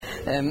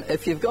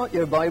If you've got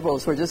your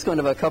Bibles, we're just going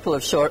to have a couple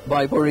of short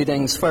Bible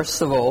readings,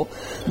 first of all,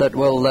 that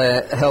will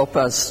help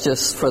us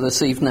just for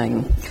this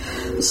evening.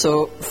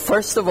 So,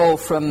 first of all,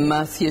 from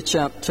Matthew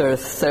chapter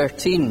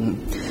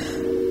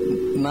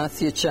 13.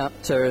 Matthew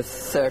chapter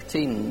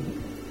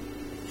 13.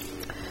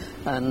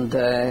 And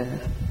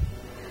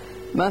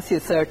Matthew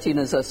 13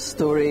 is a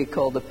story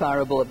called the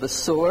parable of the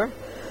sower,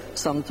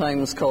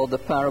 sometimes called the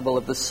parable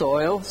of the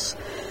soils.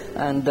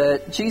 And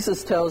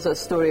Jesus tells a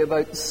story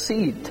about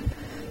seed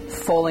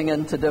falling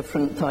into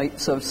different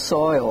types of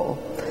soil.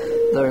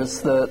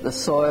 There's the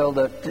soil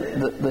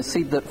the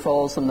seed that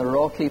falls on the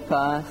rocky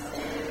path.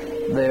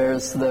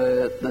 There's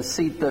the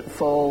seed that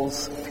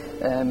falls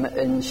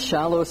in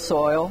shallow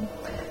soil.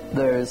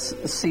 There's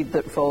seed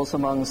that falls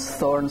amongst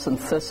thorns and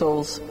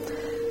thistles.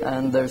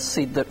 And there's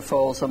seed that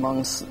falls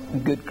amongst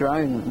good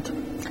ground.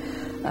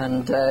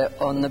 And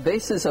on the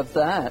basis of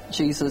that,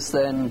 Jesus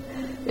then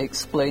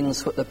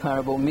explains what the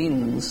parable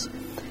means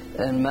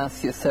in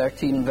Matthew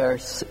 13,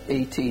 verse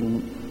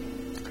 18,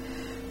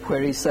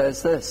 where he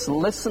says this: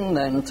 "Listen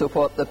then to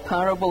what the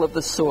parable of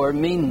the sower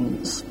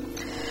means.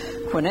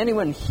 When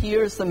anyone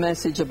hears the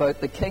message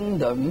about the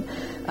kingdom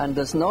and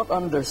does not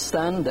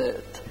understand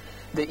it,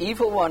 the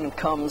evil one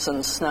comes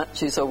and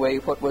snatches away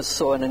what was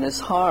sown in his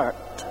heart.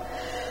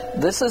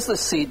 This is the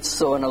seed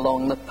sown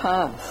along the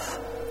path.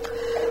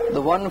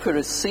 The one who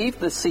received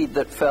the seed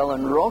that fell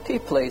in rocky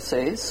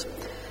places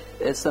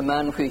is the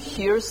man who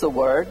hears the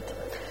word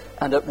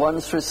and at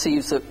once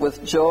receives it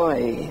with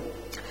joy.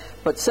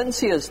 But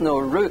since he has no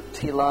root,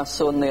 he lasts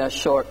only a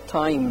short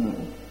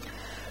time.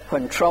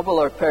 When trouble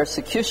or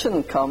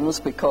persecution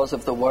comes because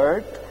of the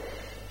word,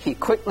 he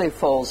quickly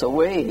falls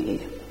away.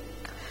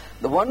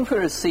 The one who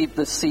received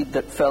the seed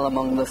that fell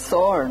among the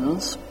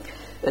thorns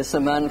is the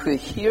man who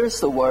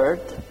hears the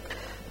word,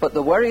 but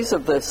the worries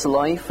of this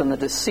life and the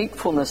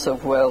deceitfulness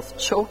of wealth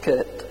choke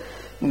it,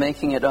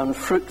 making it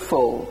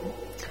unfruitful.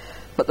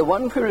 But the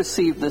one who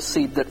received the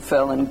seed that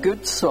fell in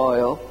good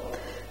soil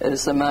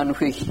is the man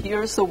who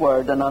hears the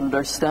word and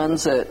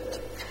understands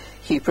it.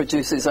 He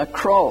produces a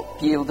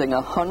crop yielding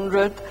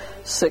 100,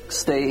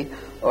 60,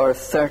 or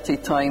 30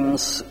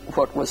 times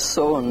what was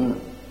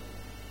sown."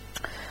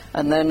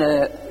 And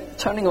then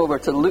turning over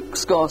to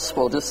Luke's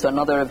Gospel, just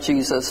another of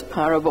Jesus'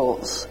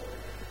 parables.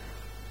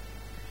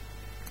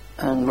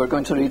 And we're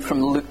going to read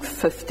from Luke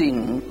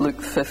 15.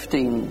 Luke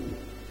 15.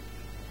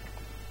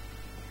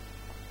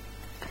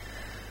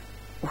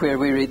 Where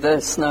we read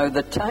this: "Now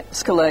the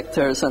tax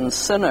collectors and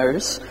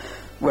sinners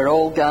were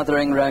all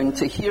gathering round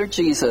to hear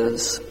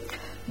Jesus.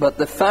 But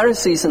the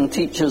Pharisees and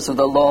teachers of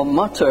the law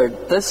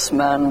muttered, 'This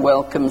man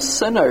welcomes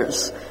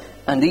sinners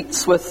and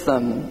eats with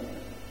them.'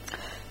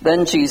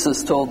 Then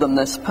Jesus told them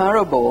this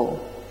parable.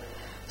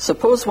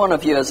 'Suppose one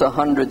of you has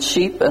 100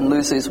 sheep and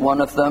loses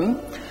one of them.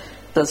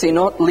 Does he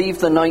not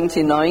leave the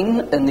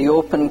 99 in the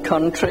open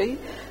country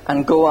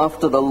and go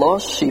after the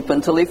lost sheep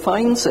until he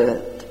finds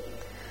it?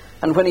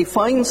 And when he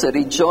finds it,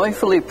 he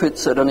joyfully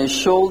puts it on his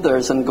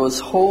shoulders and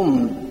goes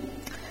home.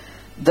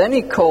 Then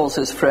he calls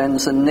his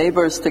friends and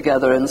neighbors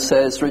together and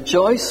says,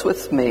 "Rejoice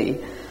with me,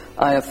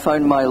 I have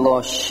found my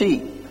lost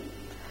sheep."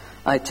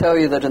 I tell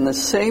you that in the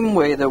same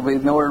way there will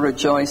be more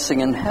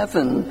rejoicing in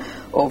heaven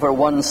over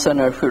one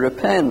sinner who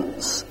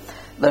repents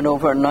than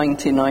over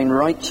 99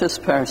 righteous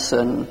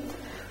persons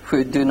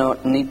who do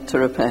not need to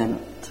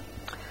repent."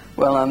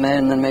 Well,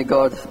 amen, and may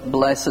God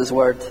bless his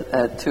word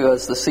to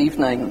us this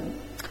evening.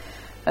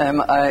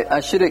 I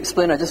should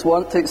explain, I just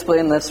want to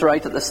explain this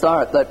right at the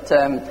start, that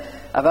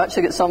I've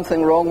actually got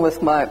something wrong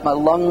with my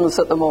lungs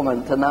at the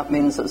moment, and that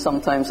means that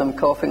sometimes I'm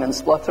coughing and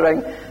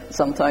spluttering,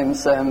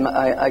 sometimes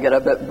I get a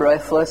bit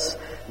breathless,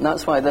 and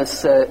that's why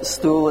this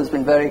stool has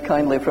been very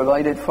kindly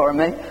provided for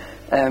me.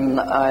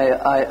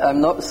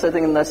 I'm not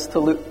sitting in this to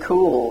look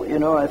cool, you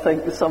know. I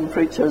think some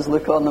preachers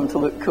look on them to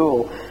look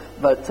cool,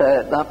 but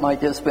that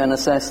might just be a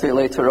necessity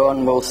later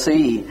on, we'll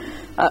see.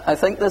 I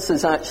think this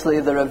is actually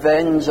the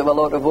revenge of a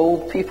lot of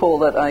old people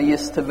that I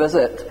used to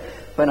visit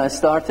when I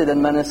started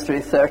in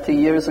ministry 30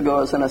 years ago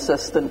as an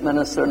assistant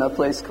minister in a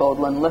place called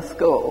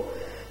Linlithgow,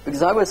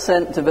 because I was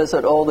sent to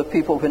visit all the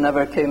people who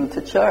never came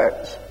to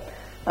church.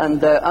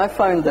 And I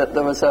found that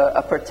there was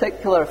a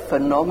particular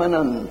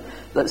phenomenon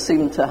that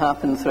seemed to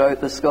happen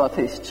throughout the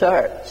Scottish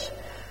church,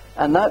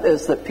 and that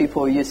is that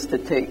people used to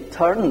take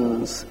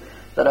turns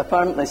that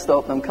apparently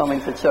stopped them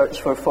coming to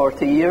church for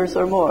 40 years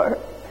or more.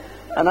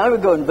 And I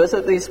would go and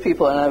visit these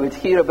people and I would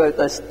hear about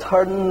this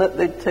turn that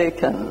they'd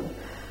taken.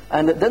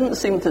 And it didn't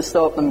seem to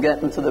stop them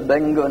getting to the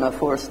bingo in a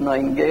Force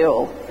 9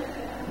 gale,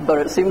 but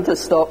it seemed to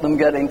stop them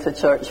getting to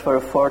church for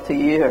 40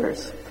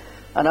 years.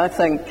 And I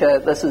think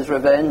this is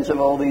revenge of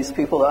all these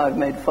people that I've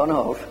made fun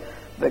of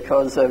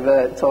because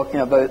of talking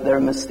about their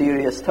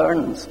mysterious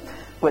turns,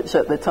 which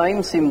at the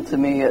time seemed to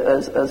me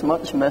as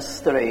much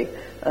mystery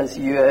as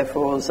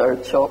UFOs or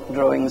chalk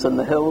drawings on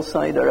the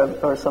hillside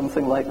or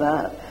something like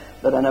that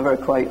I never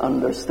quite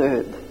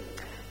understood.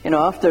 You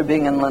know, after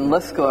being in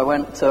Linlithgow, I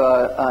went to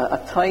a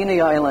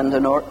tiny island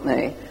in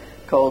Orkney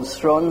called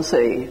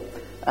Stronsay,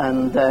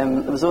 and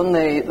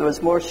there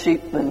was more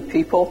sheep than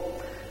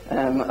people,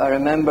 I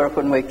remember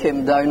when we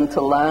came down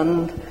to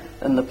land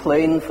in the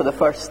plane for the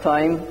first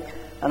time,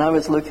 and I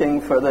was looking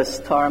for this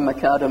tar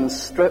macadam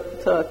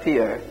strip to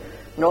appear.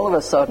 And all of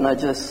a sudden I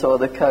just saw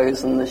the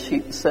cows and the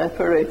sheep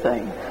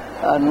separating.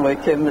 And we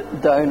came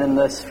down in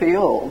this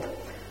field.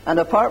 And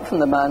apart from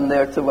the man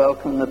there to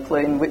welcome the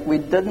plane, we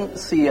didn't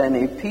see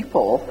any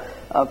people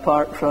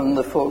apart from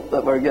the folk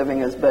that were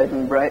giving us bed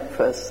and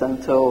breakfast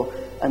until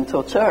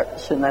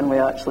church. And then we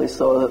actually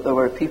saw that there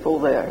were people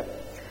there.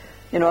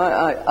 You know,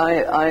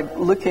 I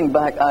looking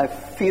back, I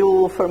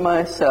feel for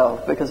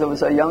myself because I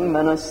was a young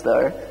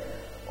minister.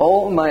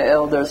 All my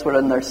elders were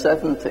in their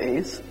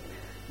 70s.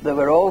 They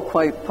were all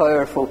quite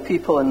powerful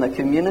people in the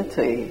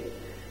community.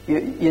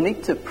 You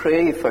need to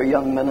pray for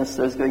young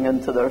ministers going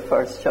into their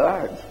first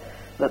charge,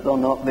 that they'll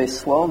not be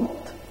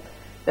swamped.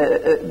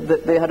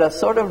 They had a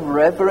sort of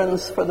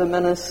reverence for the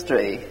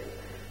ministry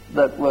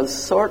that was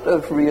sort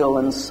of real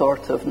and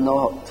sort of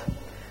not.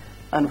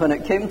 And when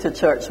it came to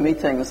church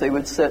meetings, they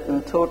would sit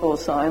in total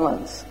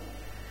silence.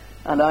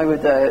 And I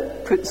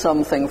would put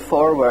something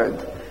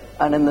forward.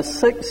 And in the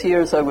 6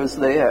 years I was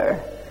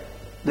there,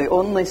 the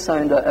only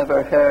sound I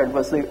ever heard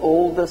was the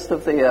oldest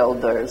of the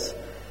elders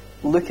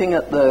looking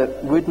at the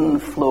wooden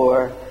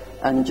floor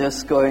and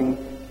just going,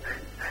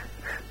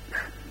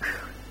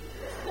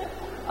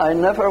 I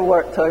never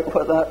worked out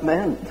what that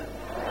meant.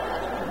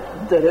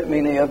 Did it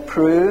mean he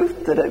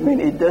approved? Did it mean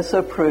he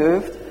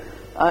disapproved?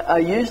 I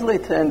usually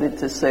tended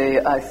to say,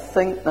 I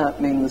think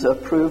that means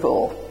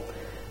approval.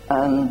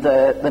 And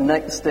the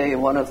next day,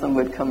 one of them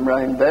would come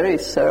round very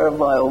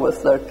servile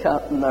with their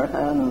cap in their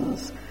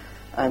hands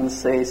and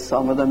say,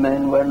 some of the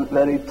men weren't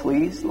very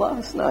pleased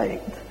last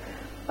night.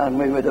 And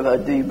we would have a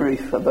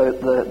debrief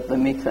about the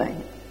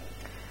meeting.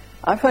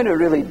 I found it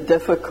really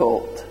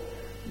difficult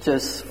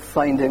just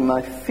finding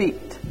my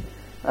feet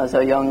as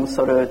a young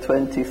sort of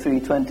 23,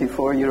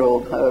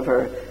 24-year-old,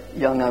 however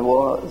young I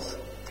was.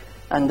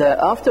 And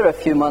after a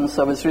few months,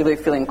 I was really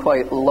feeling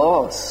quite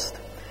lost.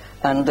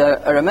 And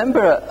I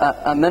remember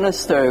a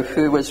minister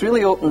who was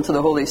really open to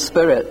the Holy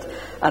Spirit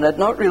and had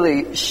not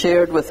really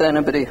shared with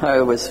anybody how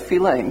I was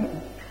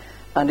feeling.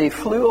 And he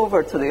flew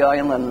over to the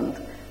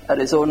island at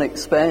his own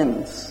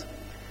expense.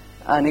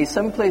 And he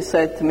simply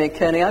said to me,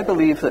 Kenny, I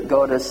believe that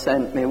God has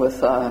sent me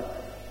with a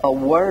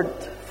word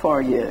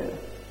for you.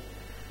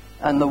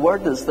 And the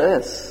word is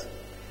this: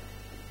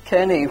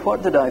 Kenny,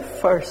 what did I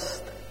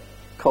first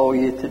call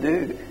you to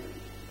do?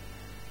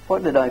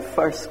 What did I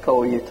first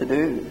call you to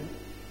do?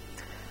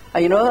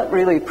 And you know, that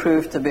really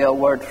proved to be a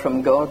word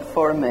from God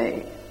for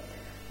me.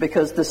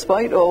 Because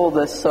despite all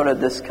this sort of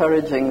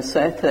discouraging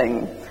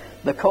setting,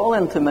 the call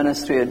into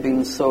ministry had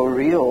been so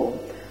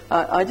real.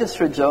 I just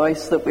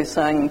rejoice that we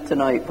sang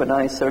tonight, When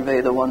I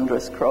Survey the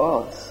Wondrous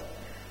Cross.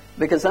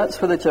 Because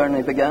that's where the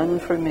journey began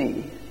for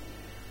me.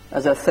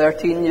 As a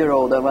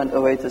 13-year-old, I went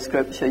away to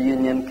Scripture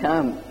Union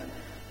Camp.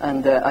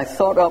 And I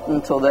thought up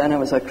until then I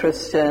was a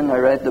Christian. I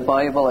read the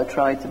Bible. I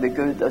tried to be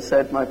good. I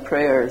said my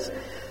prayers.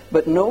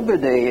 But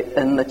nobody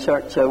in the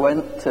church I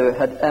went to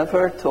had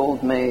ever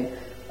told me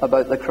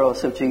about the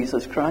cross of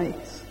Jesus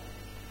Christ.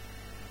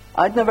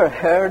 I'd never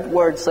heard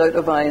words out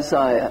of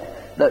Isaiah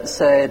that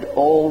said,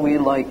 all we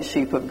like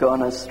sheep have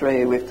gone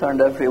astray. We've turned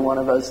every one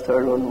of us to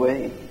our own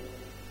way.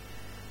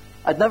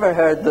 I'd never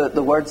heard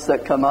the words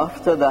that come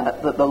after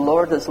that the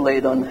Lord has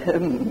laid on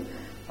him,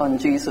 on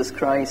Jesus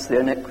Christ, the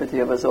iniquity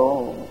of us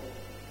all.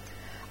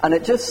 And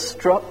it just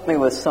struck me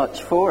with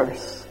such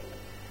force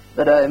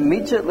that I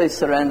immediately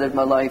surrendered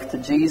my life to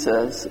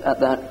Jesus at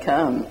that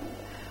camp.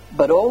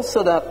 But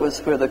also that was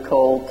where the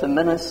call to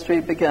ministry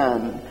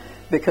began,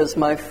 because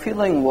my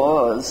feeling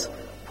was,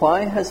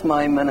 why has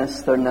my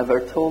minister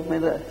never told me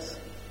this?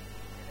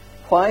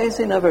 Why has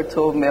he never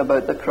told me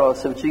about the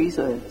cross of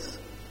Jesus?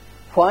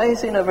 Why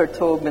has he never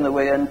told me the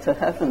way into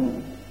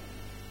heaven?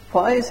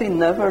 Why has he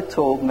never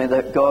told me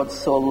that God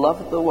so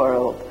loved the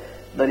world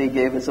that he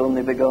gave his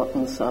only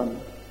begotten Son,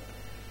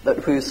 that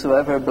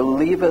whosoever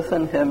believeth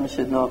in him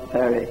should not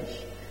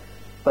perish,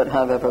 but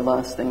have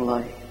everlasting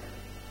life?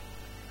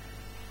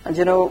 And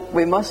you know,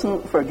 we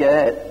mustn't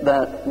forget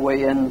that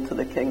way into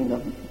the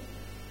kingdom.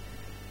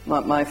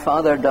 My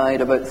father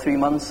died about 3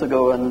 months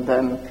ago,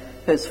 and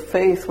his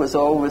faith was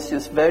always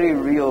just very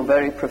real,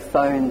 very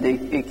profound.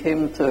 He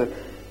came to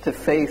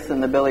faith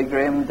in the Billy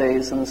Graham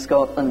days in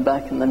Scotland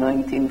back in the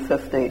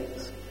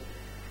 1950s.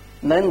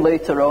 And then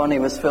later on he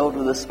was filled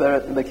with the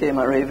Spirit and became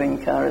a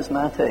raving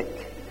charismatic.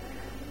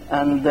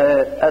 And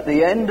at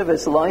the end of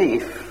his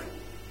life,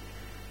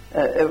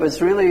 it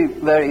was really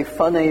very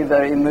funny,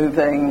 very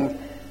moving,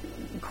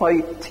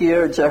 quite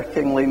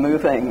tear-jerkingly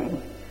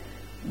moving,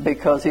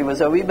 because he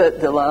was a wee bit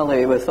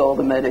delally with all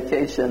the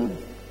medication.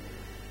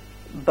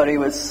 But he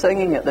was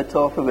singing at the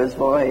top of his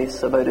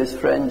voice about his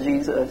friend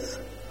Jesus.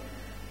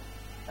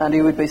 And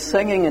he would be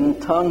singing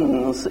in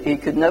tongues. He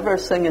could never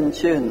sing in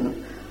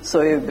tune.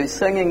 So he would be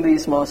singing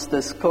these most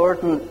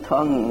discordant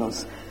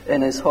tongues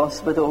in his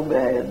hospital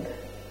bed.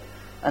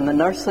 And the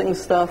nursing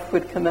staff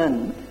would come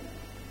in.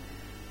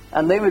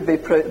 And they would be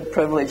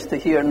privileged to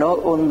hear not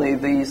only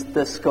these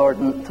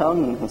discordant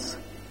tongues,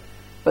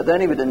 But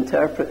then he would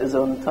interpret his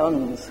own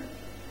tongues.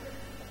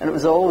 And it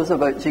was always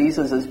about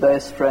Jesus, his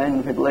best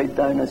friend, who'd laid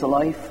down his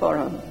life for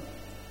him.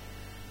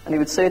 And he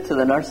would say to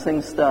the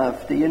nursing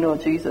staff, "Do you know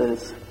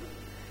Jesus?"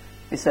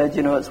 He said,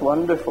 "You know, it's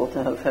wonderful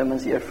to have him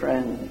as your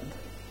friend."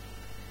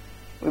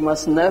 We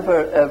must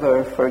never,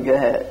 ever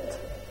forget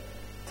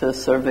to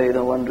survey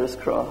the wondrous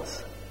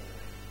cross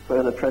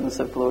where the Prince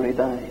of Glory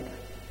died.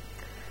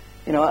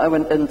 You know, I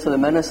went into the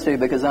ministry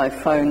because I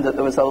found that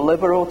there was a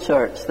liberal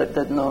church that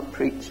did not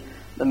preach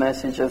the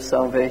message of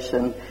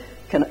salvation.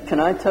 Can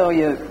I tell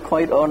you,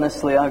 quite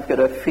honestly, I've got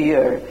a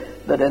fear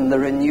that in the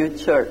renewed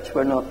church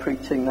we're not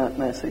preaching that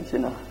message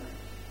enough.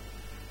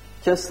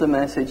 Just the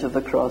message of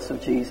the cross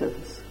of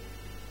Jesus.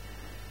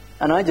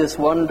 And I just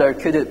wonder,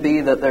 could it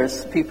be that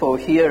there's people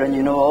here and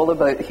you know all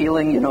about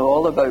healing, you know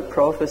all about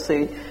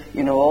prophecy,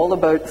 you know all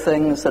about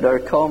things that are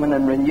common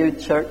in renewed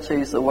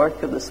churches, the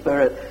work of the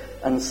Spirit,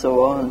 and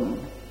so on.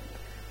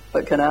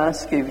 But can I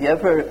ask you, have you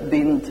ever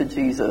been to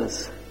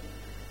Jesus?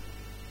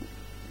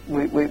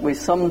 We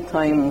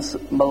sometimes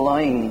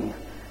malign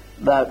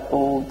that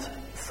old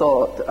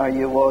thought, "Are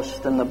you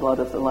washed in the blood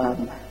of the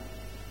Lamb?"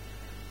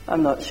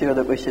 I'm not sure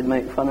that we should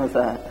make fun of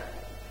that.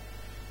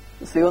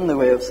 It's the only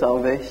way of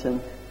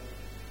salvation,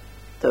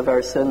 to have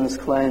our sins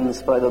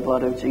cleansed by the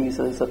blood of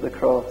Jesus at the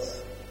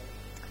cross.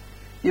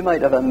 You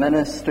might have a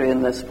ministry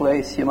in this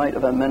place. You might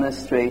have a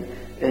ministry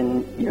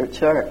in your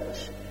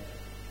church.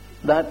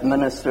 That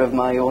minister of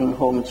my own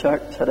home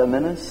church had a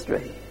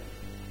ministry.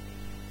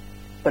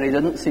 But he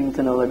didn't seem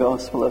to know the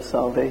gospel of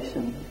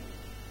salvation.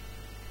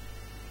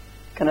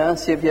 Can I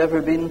ask you, have you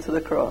ever been to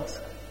the cross?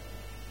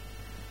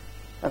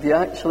 Have you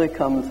actually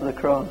come to the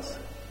cross?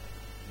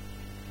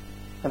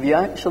 Have you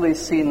actually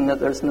seen that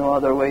there's no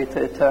other way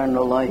to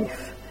eternal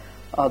life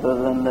other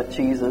than that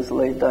Jesus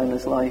laid down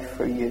his life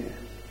for you?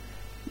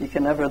 You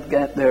can never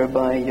get there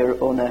by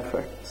your own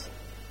efforts.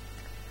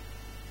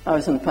 I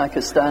was in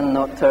Pakistan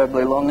not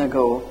terribly long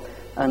ago,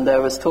 and I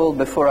was told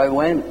before I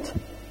went,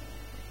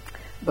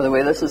 by the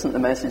way, this isn't the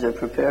message I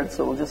prepared,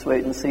 so we'll just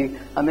wait and see.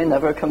 I may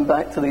never come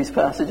back to these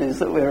passages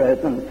that we read,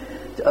 and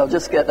I'll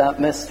just get that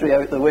mystery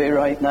out the way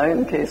right now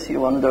in case you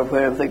wonder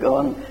where have they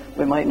gone.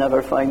 We might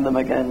never find them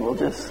again, we'll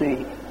just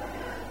see.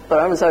 But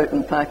I was out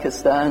in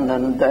Pakistan,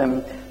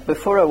 and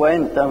before I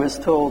went, I was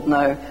told,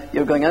 now,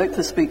 you're going out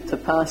to speak to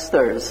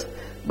pastors,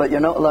 but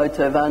you're not allowed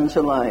to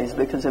evangelize,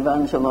 because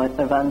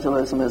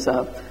evangelism is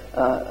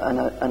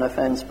an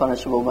offense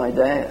punishable by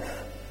death.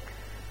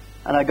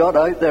 And I got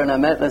out there and I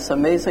met this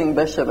amazing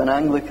bishop, an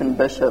Anglican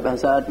bishop,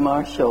 Azad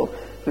Marshall,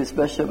 who's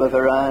Bishop of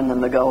Iran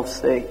and the Gulf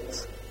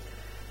States.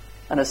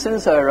 And as soon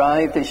as I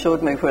arrived, he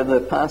showed me where the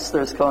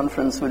pastors'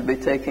 conference would be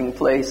taking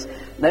place.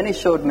 Then he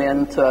showed me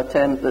into a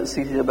tent that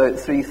seated about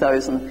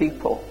 3,000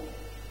 people.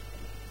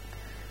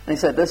 And he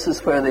said, "This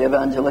is where the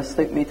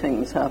evangelistic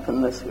meetings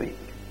happen this week."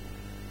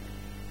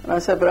 And I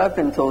said, "But I've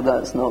been told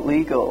that's not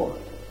legal."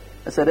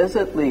 I said, "Is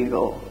it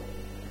legal?"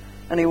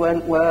 And he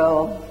went,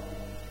 "Well,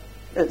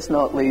 it's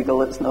not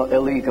legal, it's not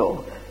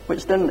illegal,"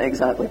 which didn't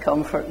exactly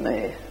comfort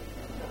me.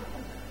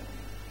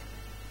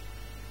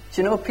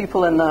 Do you know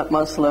people in that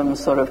Muslim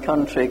sort of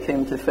country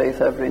came to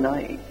faith every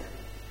night?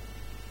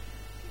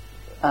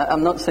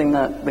 I'm not saying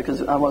that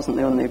because I wasn't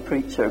the only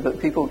preacher, but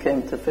people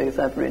came to faith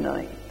every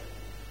night.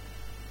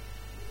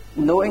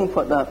 Knowing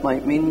what that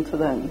might mean to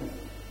them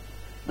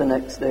the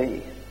next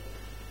day.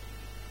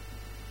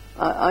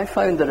 I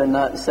found that in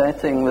that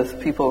setting with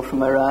people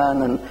from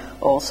Iran and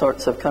all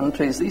sorts of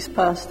countries, these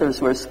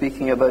pastors were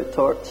speaking about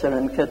torture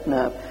and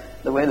kidnap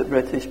the way that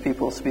British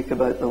people speak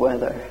about the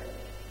weather.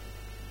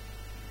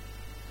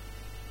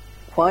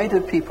 Why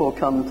do people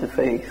come to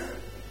faith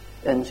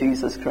in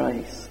Jesus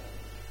Christ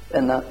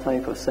in that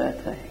type of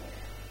setting?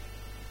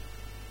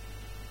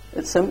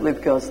 It's simply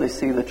because they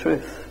see the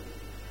truth.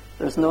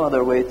 There's no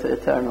other way to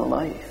eternal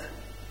life.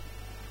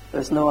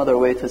 There's no other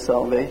way to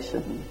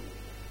salvation.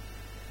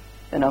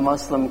 In a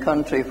Muslim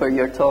country where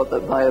you're taught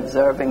that by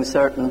observing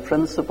certain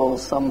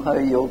principles somehow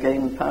you'll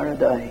gain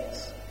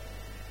paradise,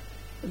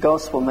 the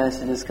gospel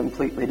message is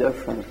completely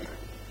different.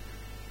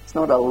 It's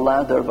not a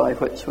ladder by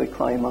which we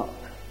climb up.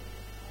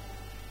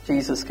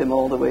 Jesus came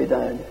all the way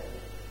down.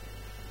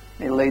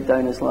 He laid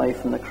down his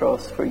life on the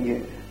cross for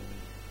you.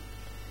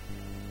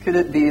 Could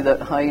it be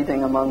that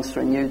hiding amongst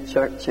renewed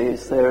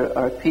churches there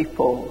are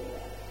people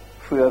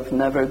who have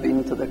never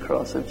been to the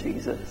cross of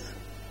Jesus?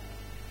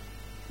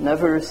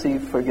 Never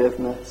received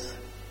forgiveness,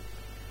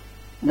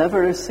 never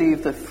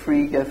received the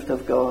free gift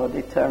of God,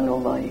 eternal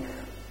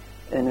life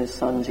in his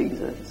Son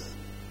Jesus.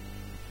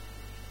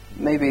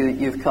 Maybe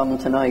you've come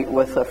tonight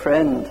with a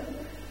friend.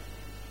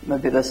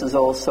 Maybe this is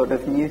all sort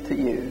of new to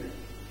you.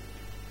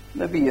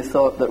 Maybe you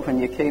thought that when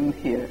you came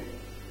here,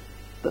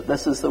 that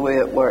this is the way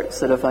it works,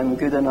 that if I'm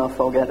good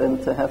enough I'll get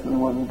into heaven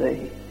one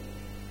day.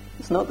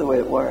 It's not the way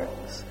it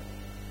works.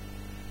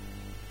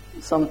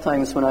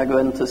 Sometimes when I go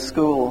into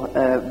school,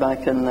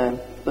 back in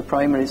the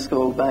primary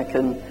school back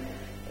in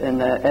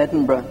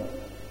Edinburgh,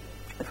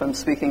 if I'm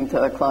speaking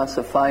to a class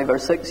of 5 or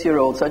 6 year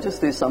olds, I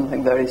just do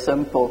something very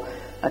simple.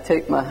 I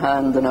take my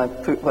hand and I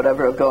put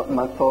whatever I've got in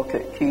my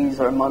pocket, keys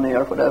or money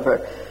or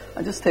whatever,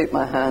 I just take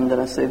my hand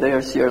and I say,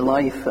 there's your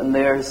life and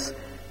there's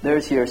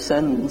your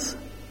sins.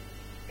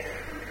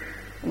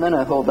 And then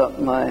I hold up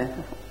my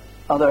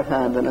other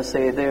hand and I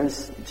say,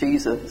 there's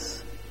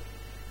Jesus.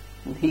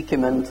 And he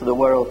came into the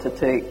world to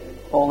take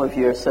all of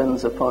your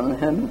sins upon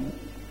him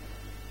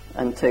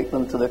and take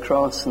them to the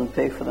cross and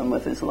pay for them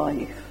with his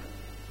life.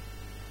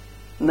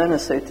 And then I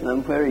say to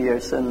them, where are your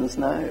sins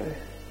now?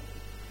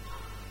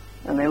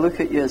 And they look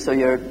at you as though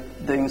you're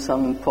doing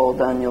some Paul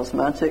Daniels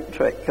magic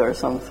trick or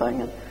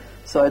something. And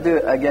so I do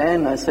it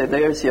again. I say,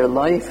 there's your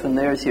life and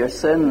there's your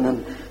sin.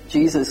 And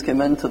Jesus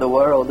came into the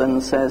world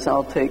and says,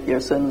 I'll take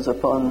your sins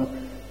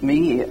upon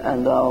me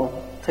and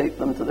I'll take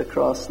them to the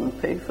cross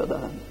and pay for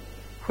them.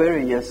 Where are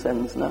your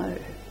sins now?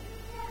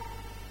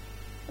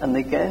 And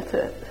they get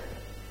it.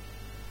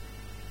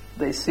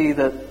 They see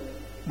that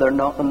they're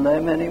not on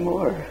them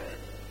anymore,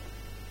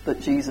 that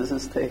Jesus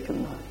has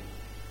taken them.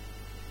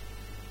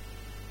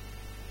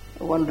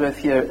 I wonder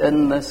if you're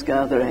in this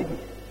gathering.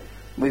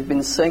 We've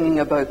been singing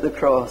about the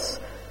cross,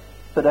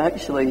 but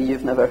actually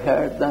you've never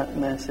heard that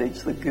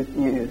message, the good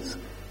news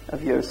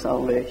of your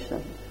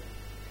salvation.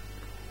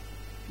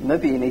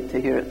 Maybe you need to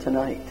hear it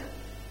tonight.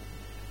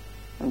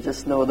 And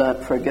just know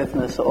that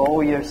forgiveness,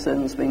 all your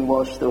sins being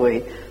washed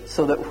away,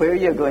 so that where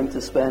you're going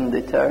to spend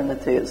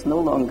eternity, it's no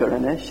longer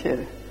an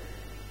issue,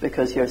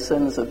 because your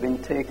sins have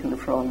been taken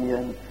from you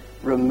and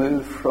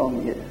removed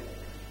from you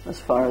as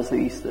far as the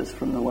east is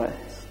from the west.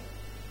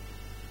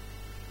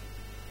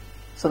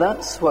 So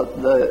that's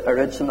what the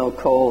original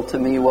call to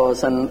me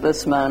was. And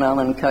this man,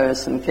 Alan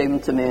Cowson, came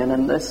to me, and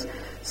in this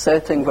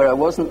setting where I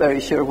wasn't very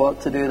sure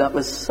what to do, that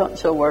was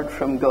such a word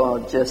from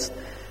God. Just,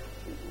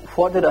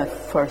 what did I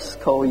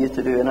first call you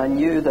to do? And I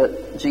knew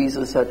that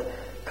Jesus had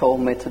called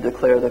me to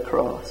declare the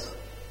cross.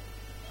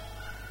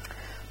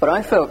 But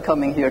I felt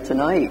coming here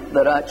tonight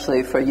that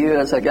actually for you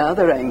as a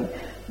gathering,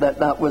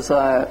 that was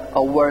a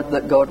word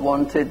that God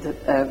wanted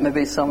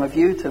maybe some of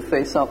you to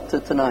face up to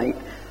tonight.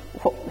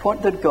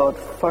 What did God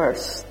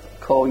first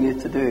call you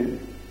to do?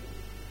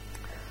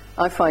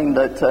 I find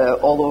that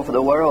all over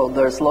the world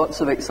there's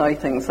lots of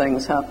exciting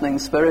things happening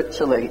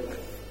spiritually.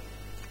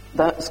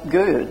 That's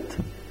good.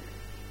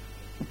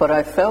 But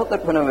I felt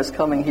that when I was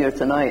coming here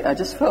tonight, I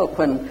just felt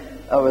when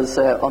I was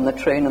on the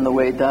train on the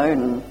way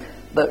down,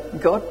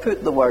 that God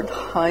put the word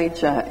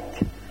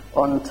hijack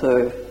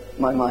onto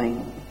my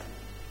mind.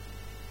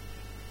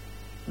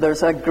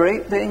 There's a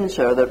great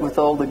danger that with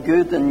all the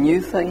good and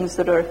new things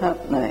that are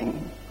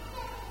happening,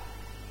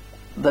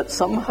 that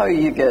somehow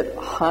you get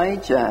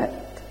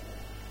hijacked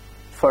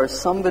for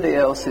somebody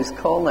else's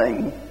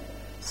calling,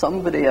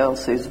 somebody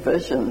else's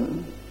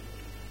vision,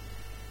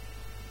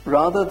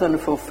 rather than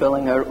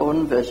fulfilling our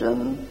own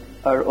vision,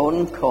 our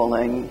own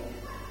calling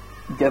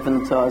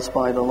given to us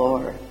by the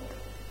Lord.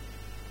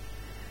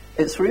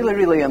 It's really,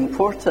 really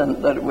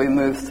important that we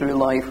move through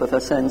life with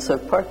a sense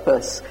of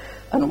purpose.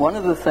 And one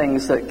of the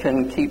things that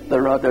can keep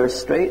the rudder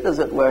straight, as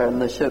it were, in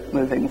the ship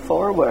moving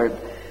forward,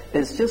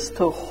 is just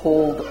to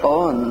hold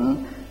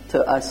on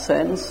to a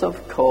sense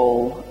of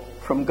call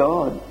from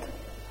God.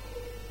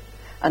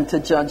 And to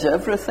judge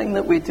everything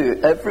that we do,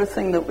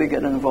 everything that we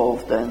get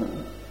involved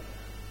in,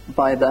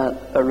 by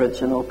that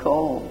original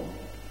call.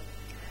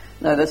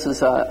 Now, this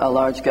is a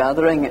large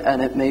gathering,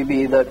 and it may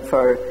be that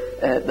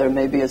there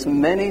may be as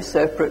many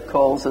separate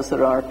calls as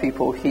there are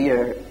people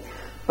here.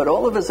 But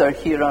all of us are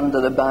here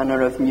under the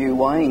banner of new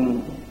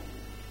wine.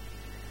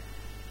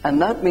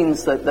 And that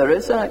means that there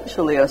is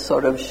actually a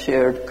sort of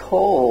shared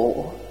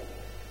call,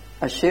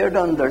 a shared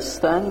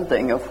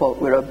understanding of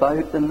what we're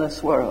about in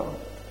this world.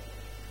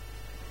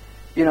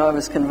 You know, I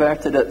was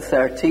converted at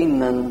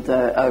 13, and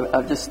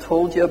I've just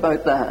told you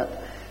about that.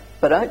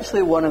 But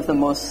actually one of the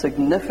most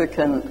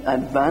significant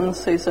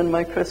advances in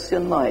my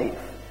Christian life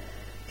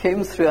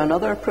came through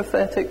another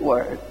prophetic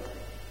word.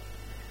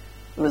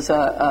 It was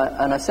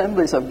an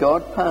Assemblies of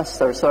God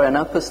pastor, an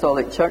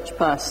apostolic church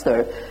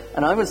pastor,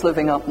 and I was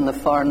living up in the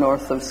far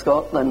north of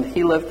Scotland.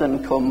 He lived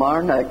in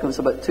Kilmarnock, it was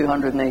about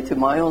 280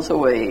 miles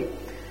away.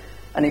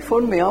 And he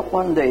phoned me up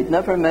one day, he'd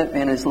never met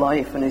me in his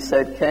life, and he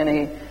said,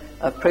 "Kenny,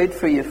 I've prayed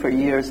for you for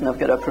years and I've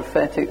got a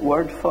prophetic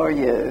word for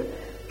you.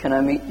 Can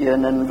I meet you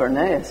in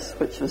Inverness?"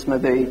 Which was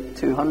maybe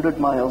 200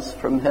 miles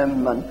from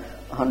him and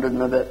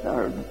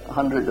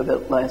 100 a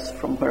bit less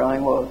from where I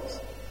was.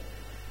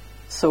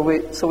 So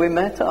we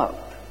met up.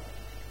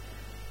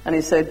 And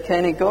he said,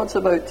 "Kenny, God's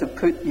about to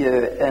put you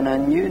in a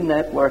new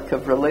network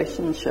of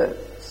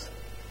relationships."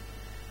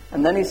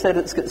 And then he said,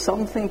 "It's got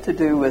something to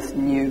do with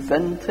new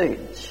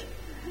vintage."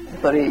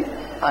 But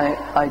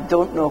I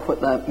don't know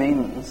what that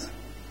means.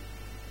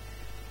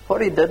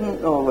 What he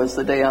didn't know was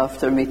the day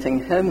after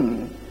meeting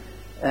him,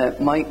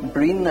 Mike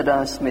Breen had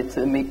asked me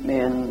to meet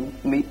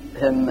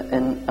him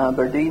in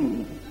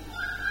Aberdeen.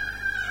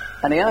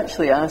 And he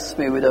actually asked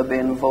me would I be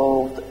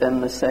involved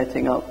in the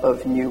setting up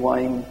of New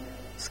Wine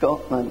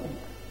Scotland.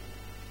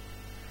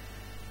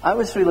 I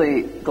was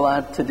really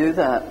glad to do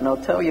that, and I'll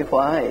tell you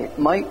why.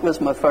 Mike was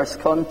my first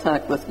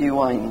contact with New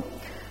Wine.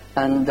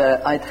 And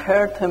I'd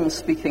heard him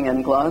speaking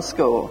in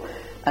Glasgow,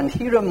 and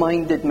he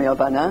reminded me of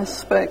an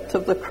aspect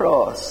of the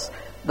cross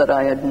that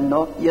I had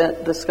not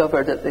yet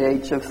discovered at the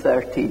age of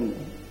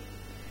 13.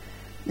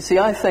 You see,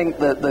 I think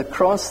that the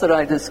cross that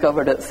I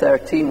discovered at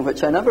 13,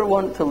 which I never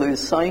want to lose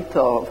sight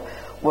of,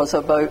 was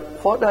about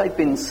what I'd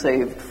been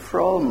saved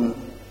from.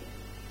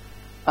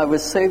 I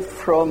was saved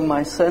from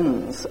my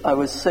sins. I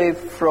was saved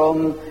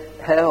from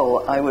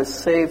hell. I was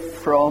saved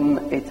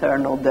from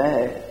eternal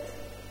death.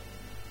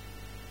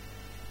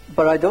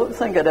 But I don't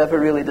think I'd ever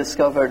really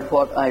discovered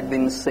what I'd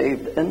been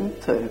saved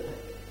into,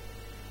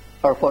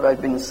 or what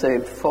I'd been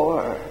saved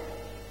for.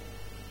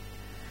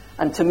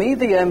 And to me,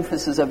 the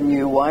emphasis of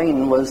new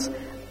wine was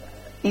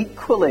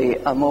equally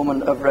a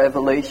moment of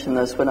revelation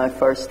as when I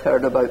first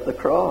heard about the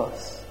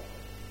cross.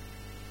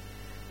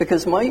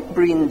 Because Mike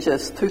Breen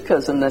just took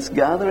us in this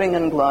gathering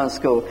in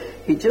Glasgow.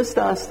 He just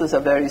asked us a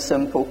very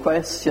simple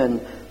question.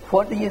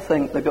 What do you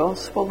think the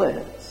gospel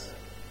is?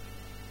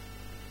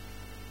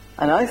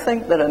 And I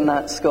think that in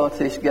that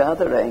Scottish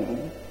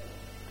gathering,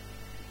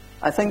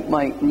 I think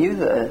Mike knew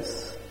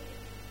this,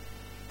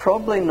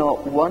 probably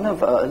not one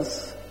of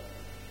us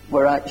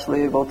were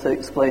actually able to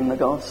explain the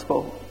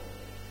gospel.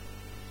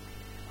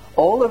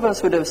 All of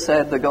us would have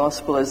said the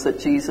gospel is that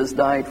Jesus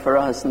died for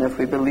us, and if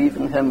we believe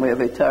in him, we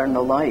have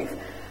eternal life.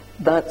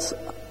 That's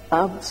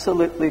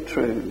absolutely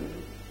true.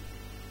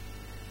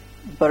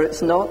 But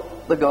it's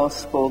not the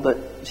gospel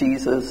that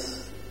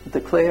Jesus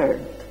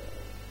declared.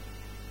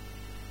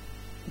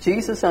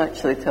 Jesus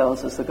actually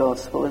tells us the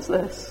gospel is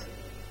this: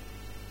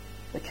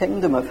 the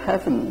kingdom of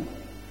heaven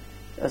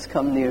has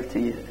come near to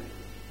you.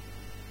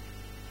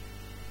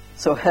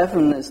 So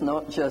heaven is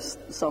not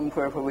just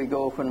somewhere where we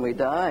go when we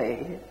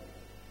die,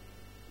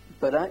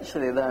 but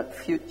actually that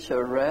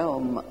future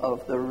realm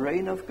of the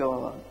reign of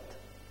God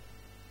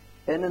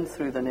in and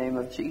through the name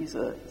of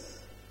Jesus.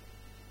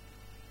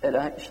 It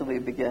actually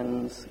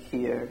begins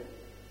here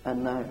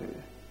and now.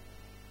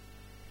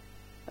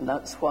 And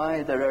that's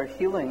why there are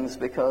healings,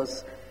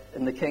 because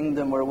in the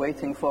kingdom we're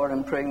waiting for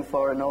and praying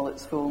for in all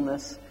its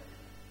fullness,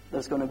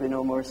 there's going to be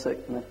no more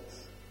sickness.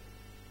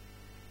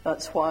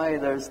 That's why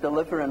there's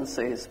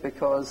deliverances,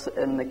 because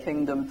in the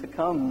kingdom to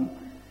come,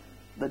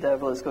 the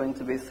devil is going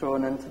to be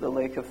thrown into the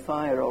lake of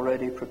fire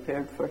already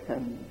prepared for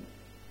him.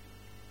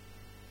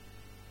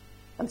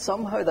 And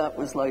somehow that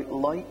was like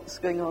lights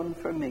going on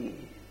for me.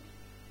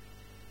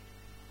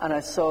 And I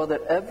saw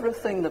that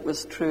everything that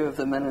was true of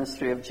the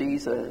ministry of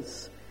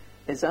Jesus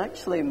is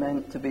actually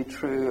meant to be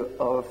true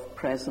of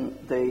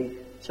present-day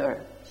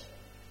church.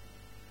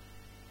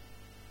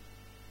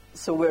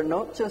 So we're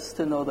not just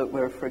to know that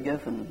we're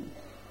forgiven,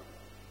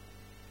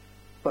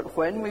 but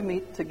when we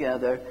meet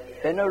together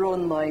in our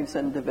own lives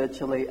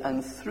individually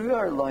and through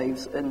our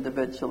lives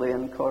individually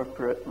and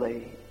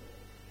corporately,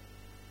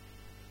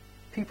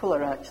 people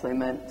are actually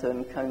meant to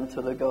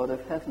encounter the God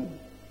of heaven.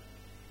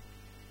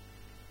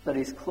 That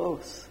he's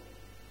close,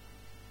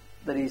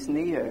 that he's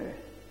near,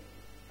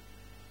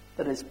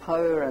 that his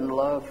power and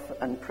love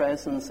and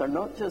presence are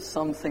not just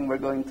something we're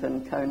going to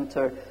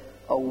encounter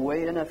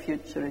away in a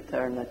future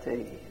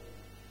eternity,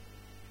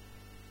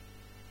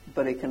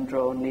 but he can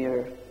draw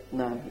near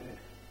now.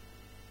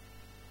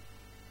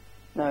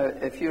 Now,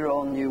 if you're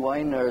all new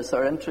winers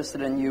or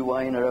interested in new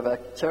wine or have a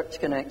church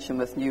connection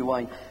with new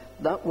wine,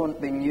 that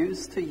won't be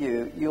news to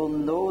you. You'll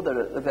know that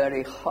at the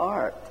very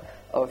heart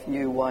of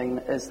new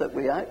wine is that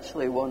we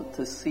actually want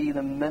to see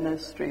the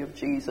ministry of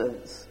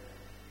Jesus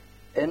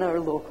in our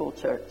local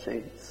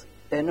churches,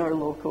 in our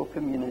local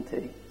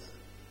communities.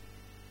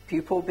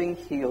 People being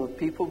healed,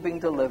 people being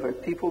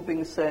delivered, people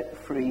being set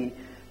free,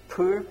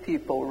 poor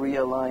people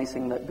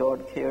realizing that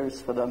God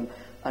cares for them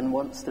and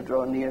wants to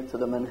draw near to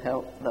them and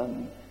help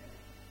them.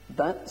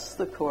 That's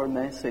the core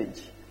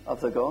message of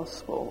the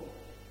gospel.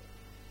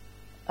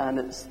 And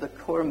it's the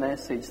core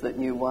message that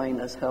new wine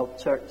has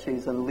helped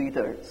churches and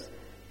leaders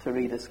to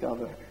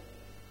rediscover.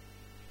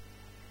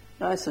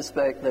 Now, I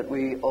suspect that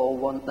we all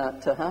want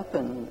that to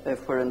happen.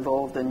 If we're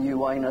involved in new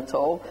wine at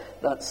all,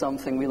 that's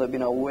something we'll have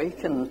been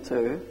awakened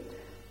to.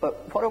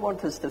 But what I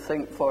want us to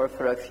think for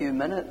a few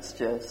minutes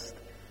just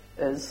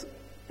is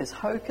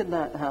how can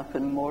that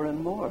happen more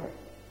and more?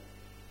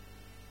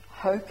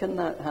 How can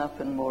that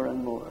happen more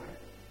and more?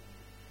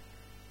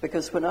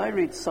 Because when I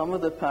read some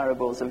of the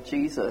parables of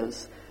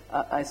Jesus,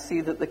 I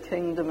see that the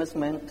kingdom is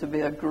meant to be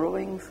a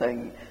growing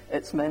thing.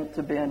 It's meant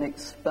to be an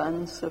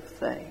expansive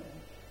thing.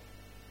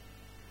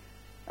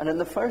 And in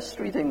the first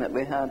reading that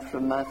we had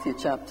from Matthew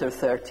chapter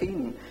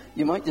 13,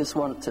 you might just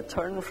want to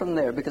turn from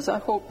there, because I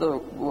hope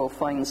that we'll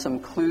find some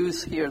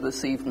clues here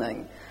this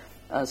evening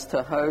as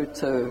to how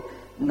to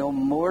know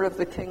more of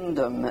the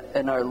kingdom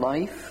in our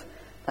life,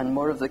 and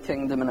more of the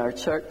kingdom in our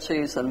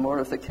churches, and more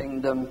of the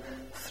kingdom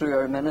through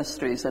our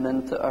ministries and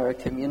into our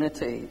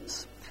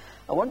communities.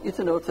 I want you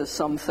to notice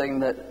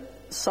something that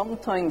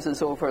sometimes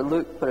is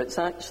overlooked, but it's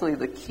actually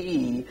the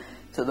key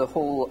to the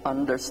whole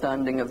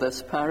understanding of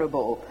this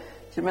parable.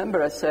 Do you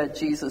remember I said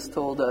Jesus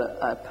told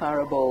a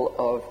parable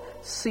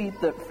of seed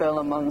that fell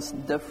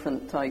amongst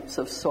different types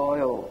of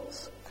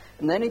soils?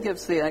 And then he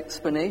gives the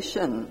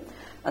explanation.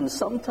 And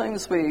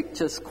sometimes we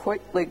just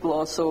quickly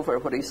gloss over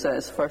what he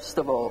says first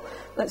of all.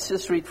 Let's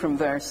just read from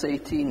verse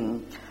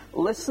 18.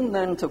 Listen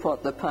then to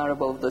what the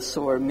parable of the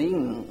sower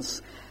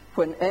means.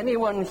 When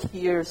anyone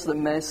hears the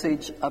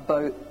message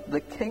about the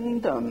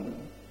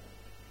kingdom.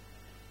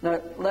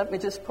 Now, let me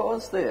just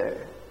pause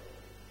there.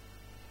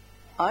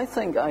 I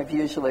think I've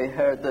usually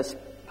heard this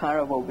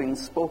parable being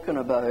spoken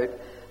about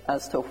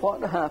as to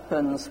what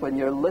happens when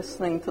you're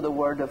listening to the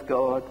Word of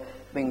God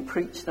being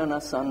preached on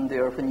a Sunday,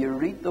 or when you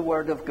read the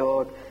Word of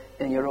God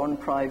in your own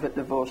private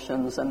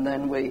devotions, and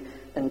then we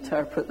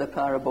interpret the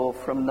parable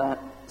from that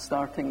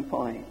starting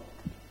point.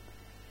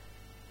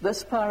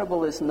 This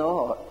parable is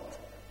not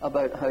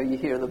about how you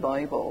hear the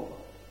Bible.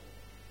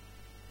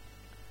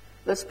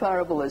 This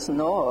parable is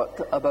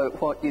not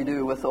about what you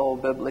do with all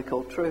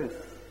biblical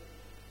truth.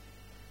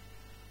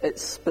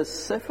 It's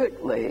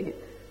specifically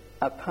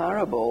a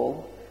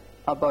parable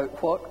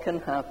about what can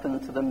happen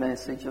to the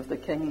message of the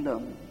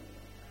kingdom.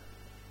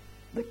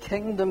 The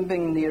kingdom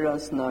being near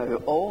us now,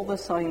 all the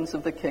signs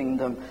of the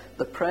kingdom,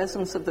 the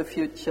presence of the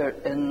future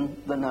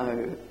in the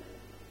now.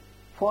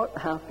 What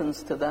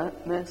happens to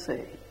that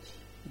message?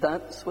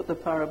 That's what the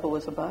parable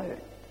is about.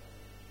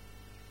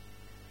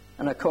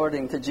 And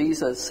according to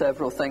Jesus,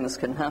 several things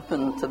can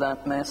happen to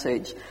that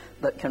message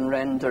that can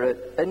render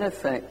it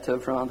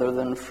ineffective rather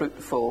than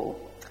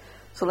fruitful.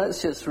 So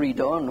let's just read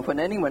on. When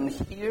anyone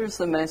hears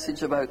the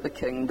message about the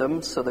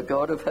kingdom, so the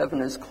God of heaven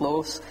is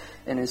close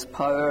in his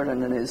power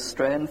and in his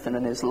strength and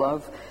in his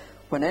love.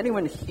 When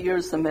anyone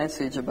hears the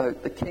message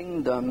about the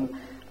kingdom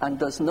and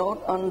does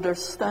not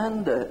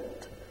understand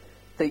it,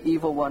 the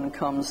evil one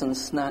comes and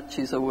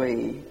snatches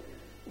away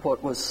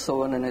what was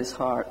sown in his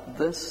heart.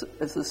 This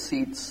is the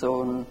seed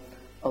sown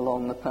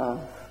along the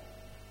path.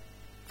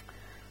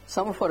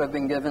 Some of what I've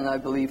been given, I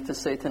believe, to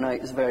say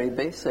tonight is very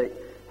basic.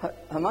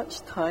 How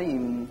much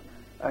time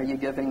are you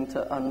giving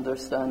to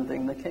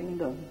understanding the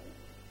kingdom?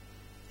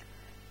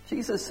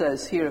 Jesus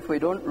says here, if we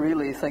don't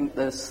really think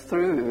this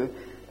through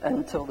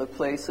until the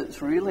place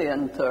it's really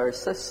into our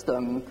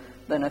system,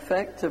 then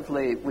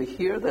effectively we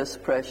hear this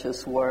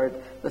precious word,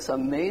 this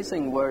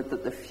amazing word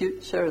that the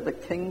future, the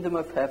kingdom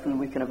of heaven,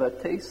 we can have a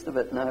taste of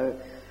it now.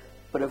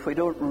 But if we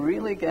don't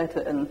really get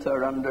it into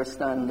our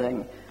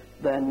understanding,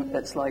 then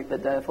it's like the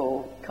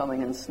devil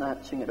coming and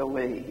snatching it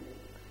away,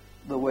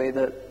 the way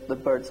that the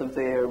birds of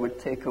the air would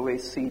take away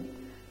seed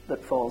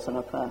that falls on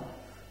a path.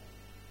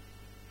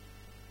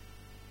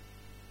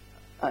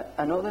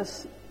 I know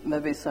this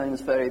maybe sounds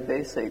very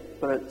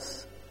basic, but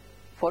it's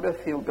what I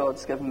feel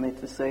God's given me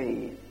to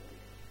say.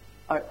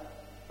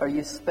 Are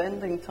you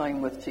spending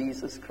time with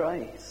Jesus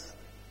Christ?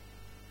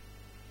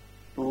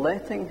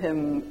 Letting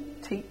him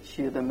teach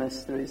you the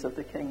mysteries of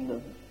the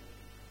kingdom.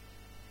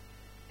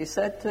 He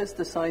said to his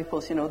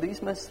disciples,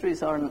 these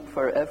mysteries aren't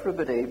for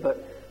everybody,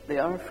 but they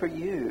are for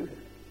you.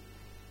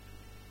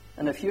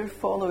 And if you're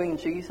following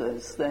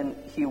Jesus, then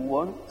he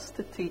wants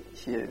to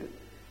teach you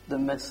the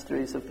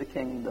mysteries of the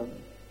kingdom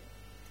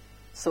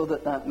so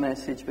that that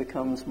message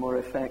becomes more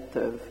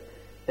effective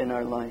in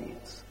our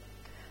lives.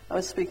 I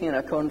was speaking at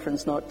a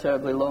conference not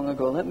terribly long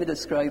ago. Let me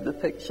describe the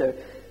picture.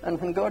 And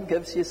when God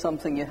gives you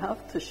something, you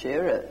have to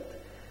share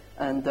it.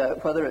 And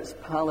whether it's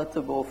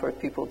palatable for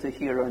people to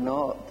hear or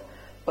not.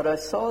 But I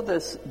saw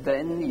this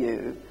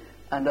venue,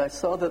 and I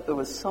saw that there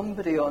was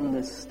somebody on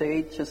the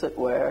stage, as it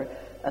were,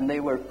 and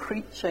they were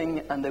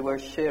preaching and they were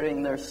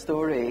sharing their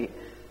story.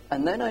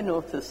 And then I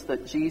noticed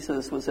that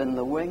Jesus was in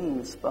the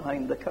wings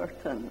behind the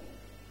curtain,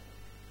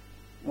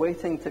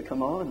 waiting to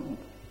come on,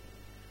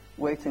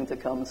 waiting to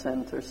come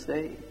center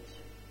stage.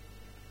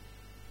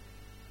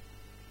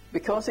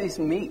 Because he's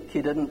meek,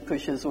 he didn't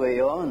push his way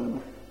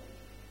on.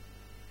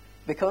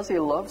 Because he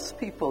loves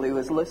people, he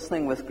was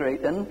listening with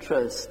great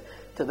interest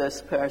to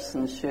this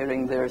person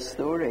sharing their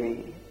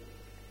story.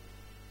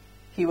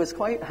 He was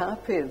quite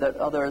happy that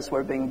others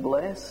were being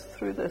blessed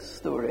through this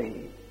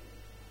story.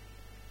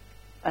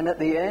 And at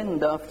the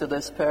end, after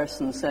this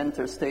person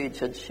center stage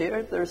had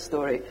shared their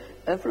story,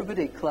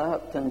 everybody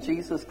clapped, and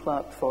Jesus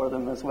clapped for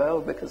them as well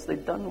because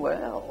they'd done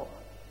well.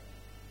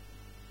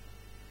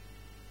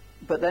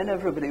 But then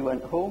everybody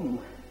went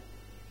home,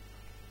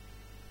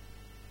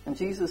 and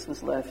Jesus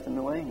was left in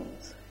the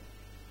wings.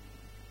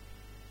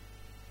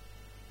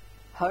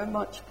 How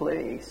much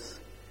place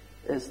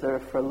is there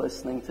for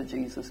listening to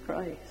Jesus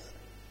Christ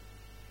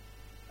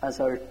as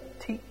our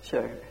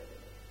teacher,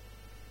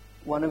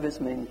 one of his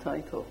main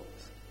titles?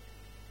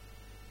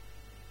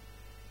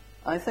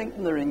 I think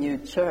in the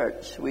renewed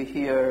church we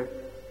hear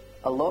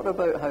a lot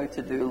about how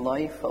to do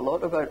life, a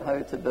lot about how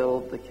to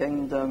build the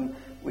kingdom.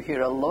 We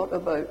hear a lot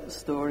about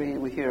story.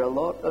 We hear a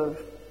lot of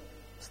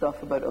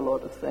stuff about a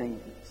lot of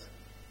things.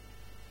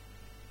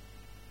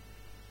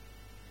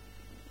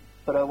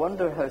 But I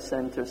wonder how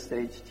center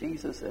stage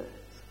Jesus is.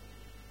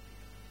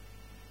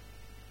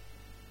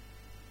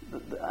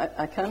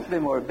 I can't be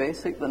more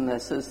basic than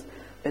this.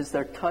 Is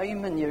there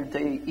time in your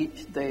day,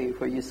 each day,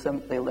 where you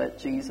simply let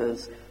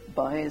Jesus,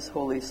 by his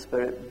Holy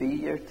Spirit, be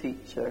your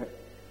teacher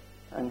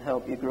and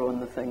help you grow in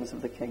the things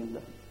of the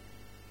kingdom?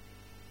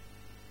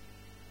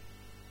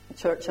 The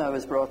church I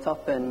was brought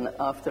up in,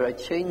 after I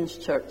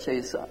changed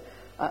churches,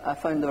 I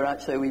found they were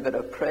actually a wee bit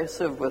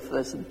oppressive with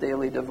this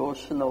daily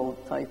devotional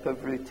type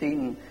of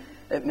routine.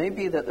 It may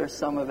be that there's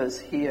some of us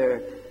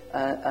here,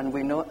 and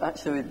we know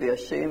actually would be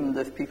ashamed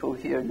if people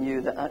here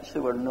knew that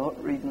actually we're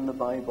not reading the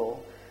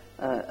Bible,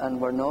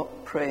 and we're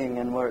not praying,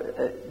 and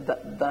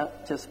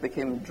that just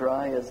became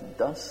dry as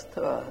dust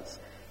to us.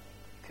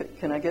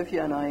 Can I give you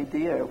an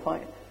idea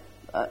why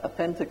a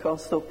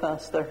Pentecostal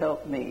pastor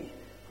helped me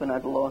when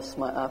I'd lost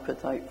my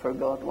appetite for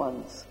God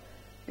once?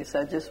 He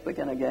said, just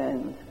begin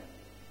again.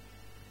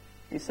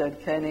 He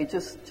said, Kenny,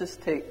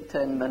 just take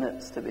 10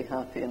 minutes to be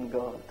happy in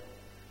God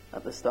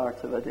at the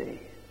start of a day.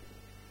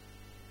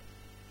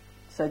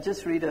 He said,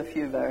 just read a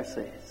few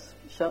verses,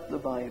 shut the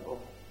Bible,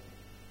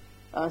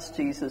 ask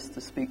Jesus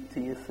to speak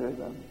to you through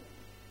them,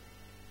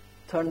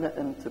 turn it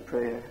into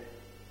prayer,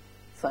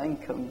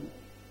 thank Him,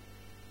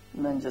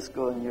 and then just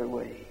go on your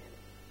way.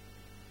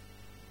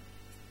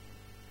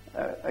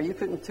 Are you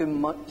putting too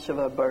much of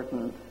a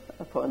burden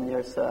upon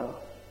yourself?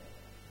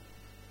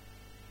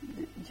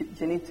 Do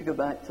you need to go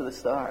back to the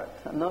start?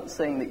 I'm not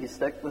saying that you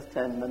stick with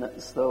 10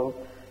 minutes, though.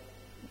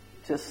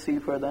 Just see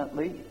where that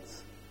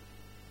leads.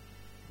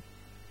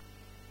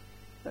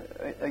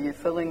 Are you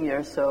filling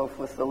yourself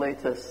with the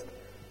latest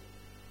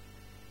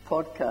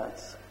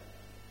podcasts?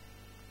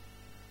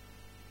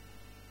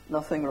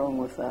 Nothing wrong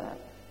with that.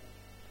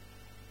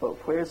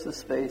 But where's the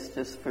space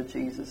just for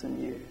Jesus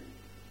and you?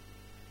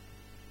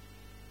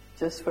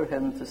 Just for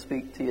Him to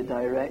speak to you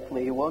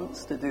directly. He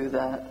wants to do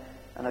that,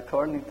 and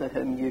according to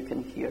Him, you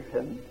can hear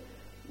Him.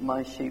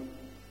 My sheep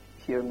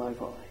hear my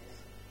voice.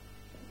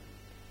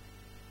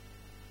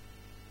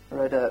 I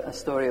read a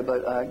story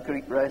about a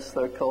Greek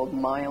wrestler called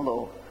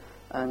Milo,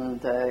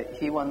 and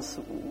he once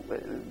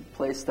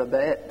made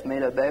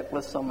a bet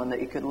with someone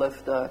that he could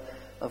lift a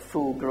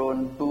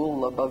full-grown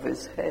bull above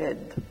his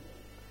head.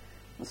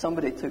 And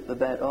somebody took the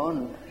bet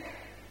on.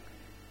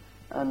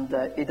 And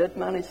he did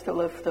manage to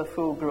lift a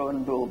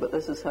full-grown bull, but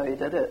this is how he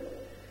did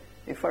it.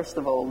 He first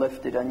of all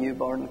lifted a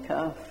newborn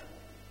calf.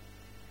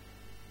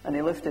 And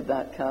he lifted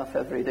that calf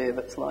every day of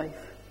its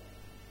life.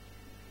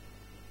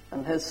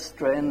 And his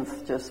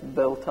strength just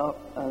built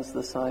up as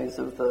the size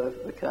of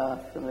the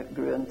calf, and it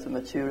grew into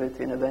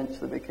maturity and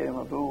eventually became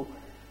a bull.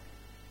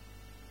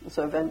 And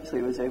so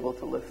eventually he was able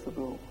to lift the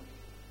bull.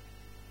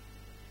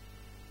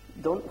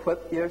 Don't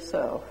whip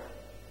yourself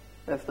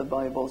if the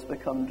Bible's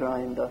become dry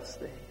and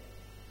dusty.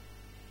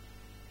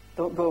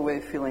 Don't go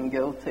away feeling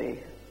guilty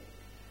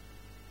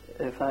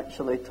if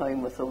actually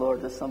time with the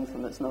Lord is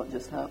something that's not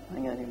just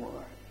happening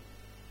anymore.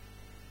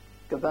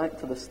 Go back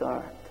to the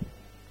start.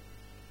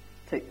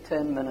 Take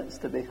 10 minutes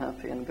to be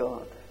happy in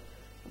God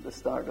at the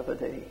start of a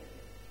day.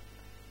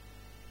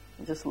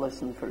 And just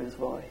listen for His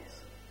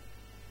voice.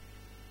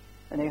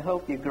 And He'll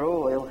help you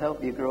grow. He'll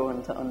help you grow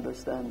and to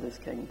understand His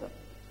kingdom.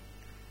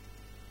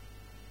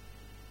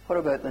 What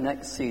about the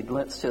next seed?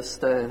 Let's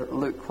just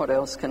look what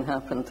else can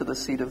happen to the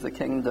seed of the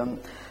kingdom.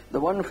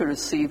 The one who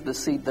received the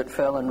seed that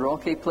fell in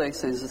rocky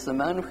places is the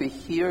man who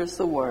hears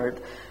the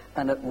word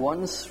and at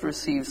once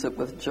receives it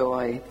with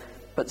joy.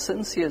 But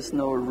since he has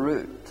no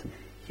root,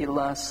 he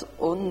lasts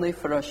only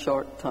for a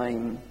short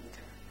time.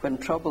 When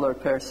trouble or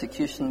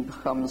persecution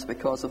comes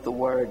because of the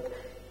word,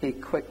 he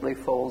quickly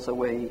falls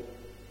away.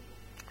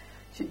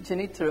 Do you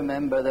need to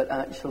remember that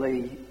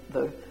actually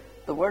the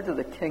word of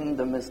the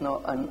kingdom is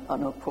not an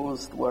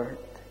unopposed word?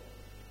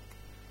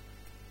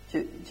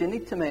 Do you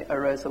need to make a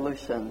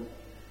resolution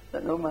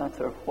that no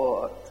matter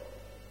what,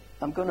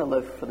 I'm going to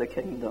live for the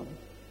kingdom?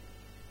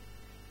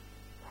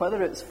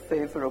 Whether it's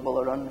favourable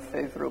or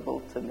unfavourable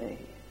to me,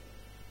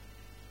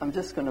 I'm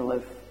just going to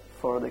live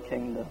for the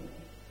kingdom.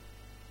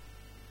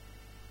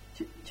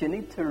 Do you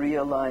need to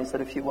realise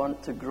that if you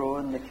want to grow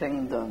in the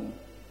kingdom,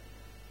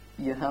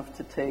 you have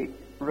to take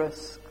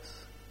risks?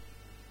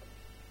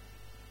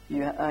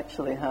 You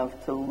actually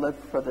have to live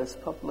for this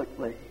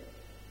publicly.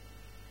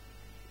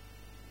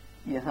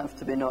 You have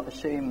to be not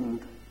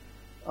ashamed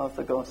of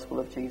the gospel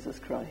of Jesus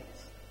Christ.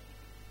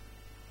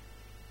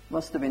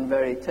 Must have been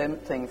very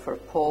tempting for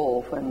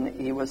Paul when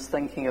he was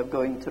thinking of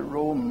going to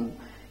Rome,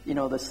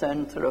 the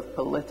centre of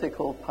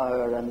political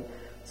power and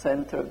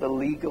centre of the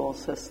legal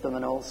system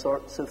and all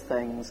sorts of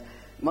things.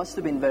 It must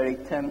have been very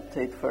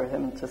tempting for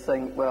him to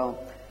think,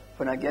 well,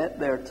 when I get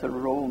there to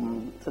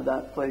Rome, to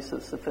that place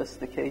of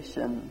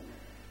sophistication,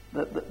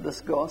 that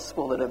this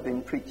gospel that I've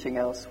been preaching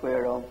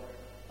elsewhere,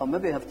 I'll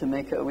maybe have to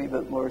make it a wee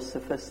bit more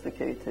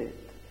sophisticated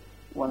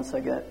once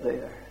I get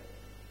there.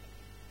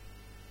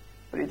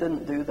 But he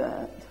didn't do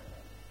that.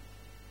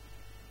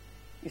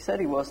 He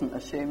said he wasn't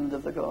ashamed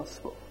of the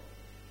gospel.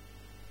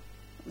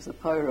 It was the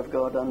power of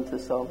God unto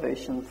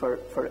salvation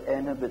for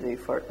anybody,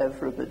 for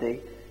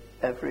everybody,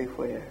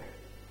 everywhere.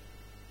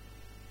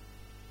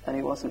 And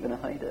he wasn't going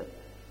to hide it.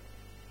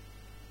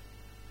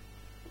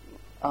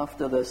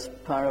 After this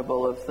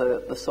parable of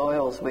the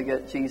soils, we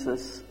get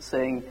Jesus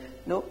saying,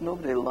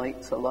 nobody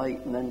lights a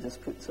light and then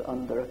just puts it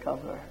under a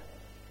cover.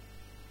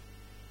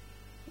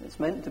 It's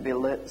meant to be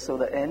lit so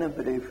that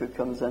anybody who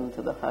comes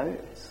into the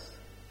house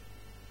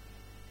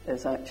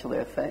is actually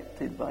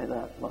affected by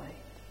that light.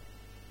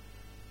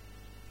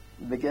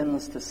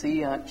 Begins to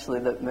see actually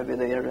that maybe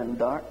they are in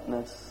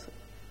darkness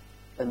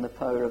in the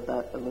power of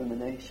that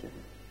illumination.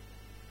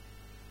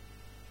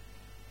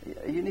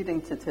 Are you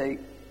needing to take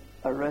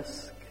a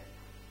risk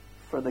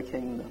for the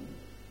kingdom?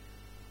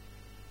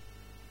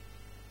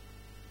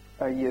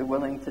 Are you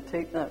willing to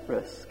take that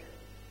risk?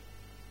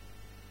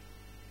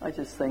 I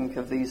just think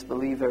of these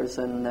believers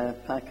in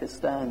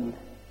Pakistan,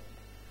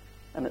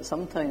 and it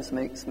sometimes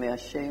makes me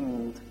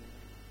ashamed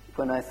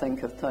when I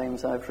think of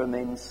times I've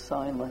remained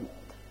silent,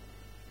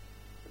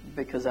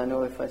 because I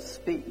know if I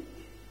speak,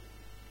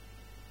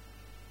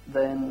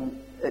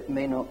 then it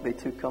may not be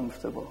too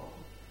comfortable.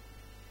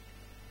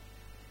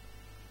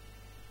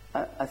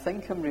 I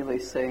think I'm really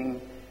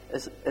saying,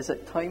 is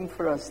it time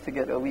for us to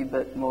get a wee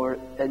bit more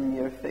in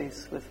your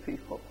face with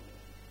people?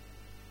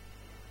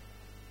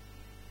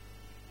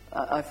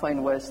 I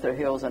find Wester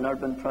Hailes an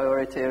urban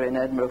priority area in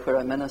Edinburgh where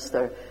I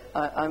minister.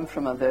 I'm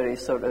from a very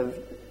sort of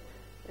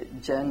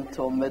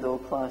gentle middle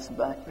class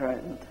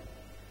background.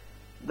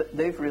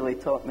 They've really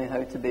taught me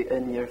how to be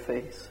in your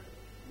face.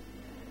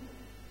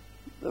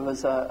 There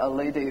was a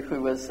lady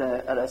who was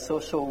at a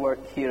social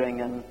work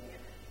hearing,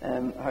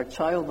 and her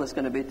child was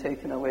going to be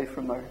taken away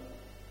from her.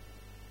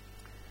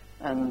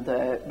 And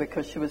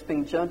because she was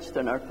being judged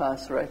on her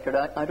past record,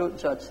 I don't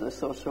judge the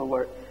social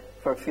work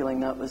for feeling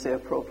that was the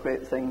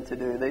appropriate thing to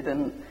do. They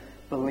didn't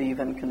believe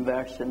in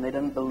conversion. They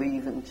didn't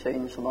believe in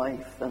changed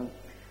life. And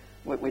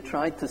we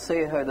tried to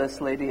say how this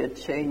lady had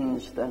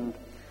changed, and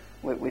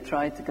we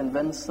tried to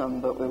convince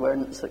them, but we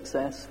weren't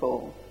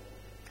successful.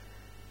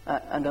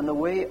 And on the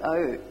way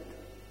out,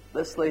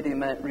 this lady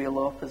met real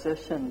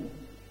opposition.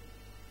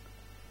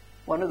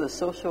 One of the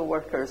social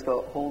workers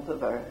got hold of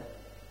her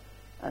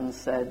and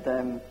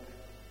said,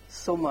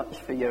 "So much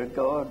for your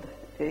God,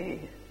 eh?"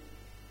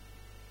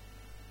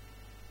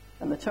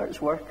 And the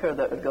church worker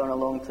that had gone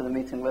along to the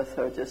meeting with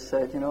her just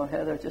said,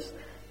 "Heather,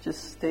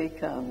 just stay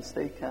calm,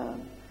 stay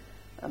calm."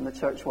 And the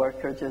church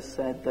worker just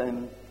said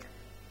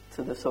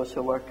to the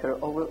social worker,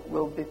 "Oh,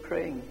 we'll be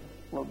praying,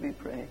 we'll be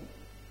praying."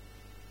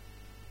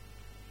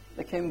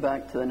 They came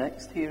back to the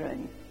next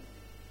hearing,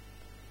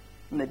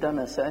 and they'd done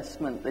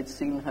assessment. They'd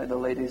seen how the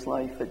lady's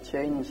life had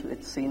changed.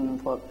 They'd seen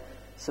what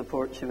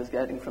support she was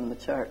getting from the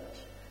church.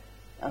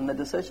 And the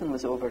decision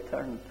was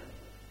overturned.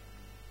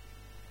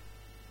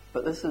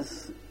 But this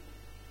is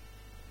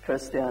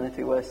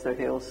Christianity Wester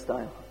Hailes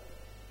style.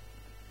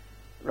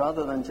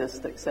 Rather than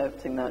just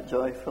accepting that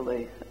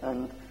joyfully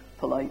and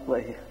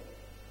politely,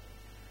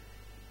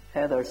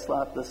 Heather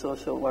slapped the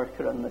social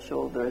worker on the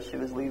shoulder as she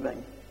was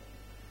leaving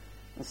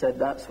and said,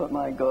 "That's what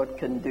my God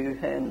can do,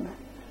 hen."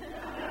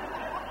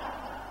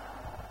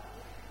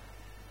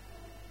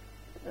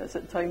 Is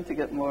it time to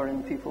get more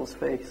in people's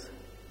face?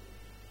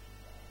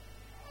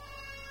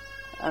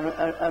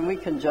 And we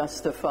can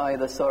justify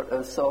the sort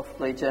of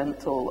softly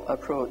gentle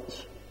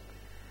approach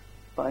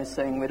by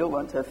saying we don't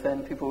want to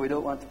offend people, we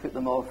don't want to put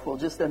them off, we'll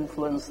just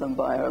influence them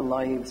by our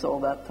lives, all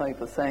that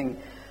type of thing.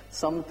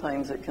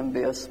 Sometimes it can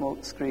be a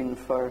smokescreen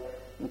for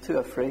I'm too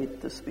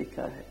afraid to speak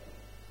out.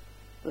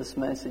 This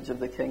message of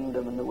the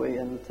kingdom and the way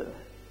into it.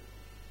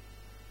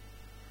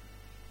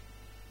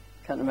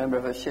 Can't remember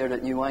if I shared it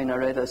at New Wine. I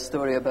read a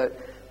story about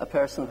a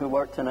person who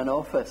worked in an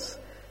office,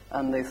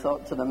 and they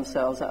thought to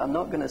themselves, "I'm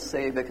not going to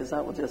say because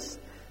that will just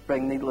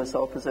bring needless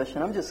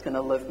opposition. I'm just going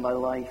to live my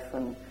life,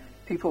 and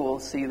people will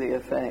see the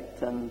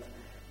effect, and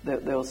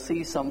they'll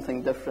see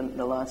something different, and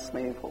they'll ask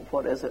me,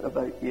 what is it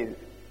about you?"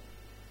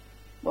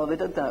 Well, they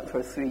did that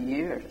for 3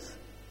 years.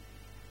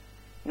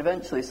 And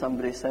eventually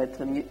somebody said to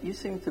them, you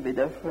seem to be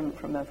different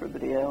from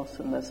everybody else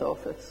in this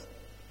office.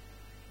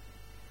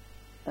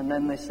 And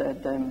then they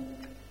said,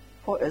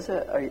 "What is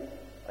it?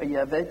 Are you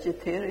a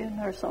vegetarian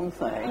or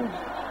something?"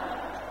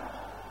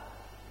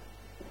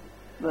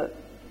 But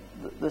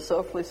the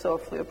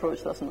softly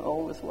approach doesn't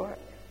always work.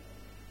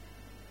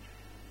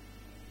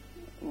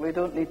 We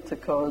don't need to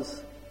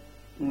cause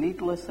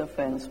needless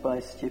offense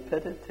by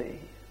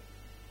stupidity.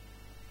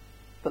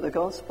 But the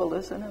gospel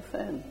is an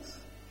offense.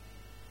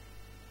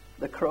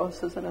 The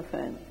cross is an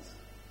offense.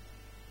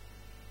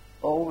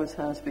 Always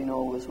has been,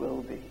 always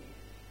will be.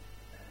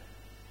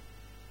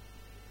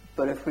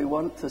 But if we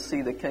want to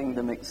see the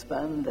kingdom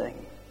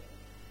expanding,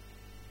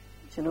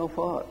 do you know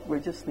what? We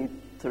just need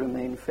to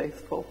remain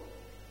faithful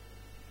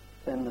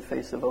in the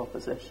face of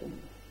opposition.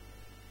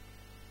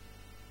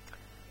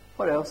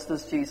 What else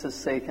does Jesus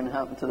say can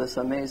happen to this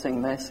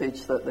amazing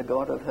message that the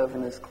God of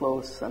heaven is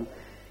close and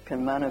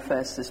can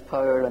manifest his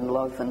power and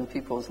love in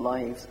people's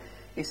lives?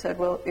 He says,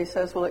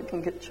 it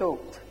can get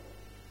choked.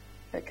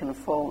 It can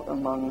fall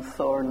among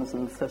thorns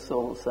and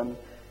thistles, and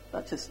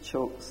that just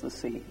chokes the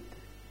seed.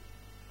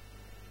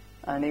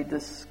 And he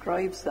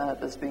describes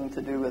that as being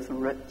to do with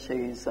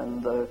riches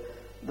and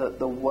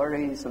the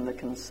worries and the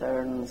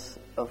concerns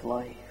of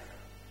life.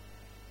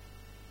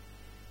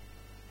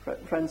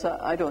 Friends,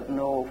 I don't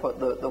know what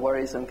the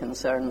worries and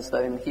concerns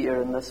down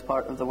here in this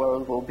part of the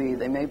world will be.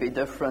 They may be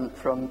different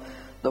from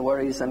the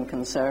worries and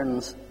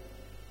concerns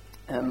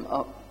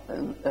up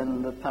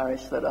in the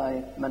parish that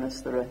I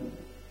minister in.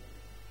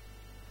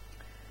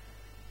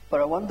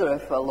 But I wonder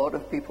if a lot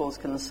of people's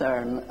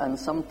concern, and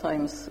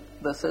sometimes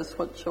this is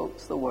what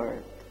chokes the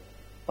word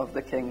of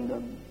the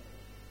kingdom,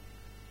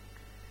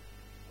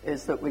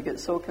 is that we get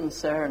so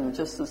concerned,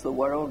 just as the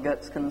world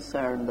gets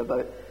concerned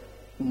about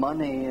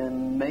money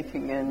and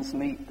making ends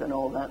meet and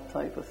all that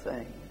type of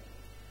thing,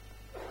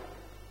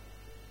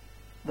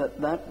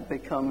 that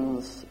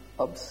becomes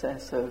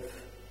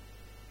obsessive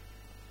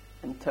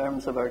in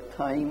terms of our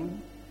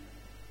time,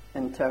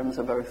 in terms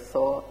of our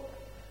thought,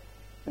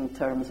 in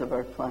terms of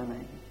our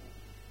planning.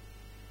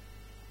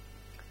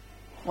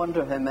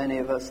 Wonder how many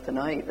of us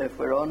tonight, if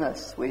we're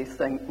honest, we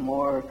think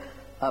more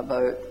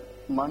about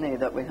money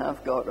that we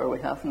have got or we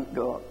haven't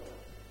got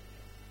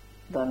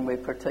than we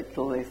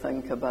particularly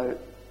think about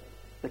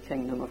the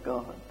kingdom of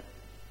God.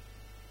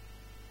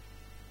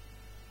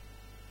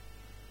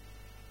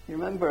 You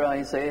remember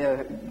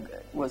Isaiah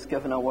was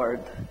given a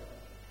word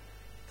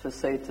to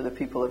say to the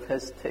people of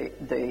his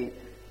day,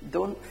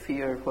 don't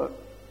fear what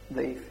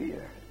they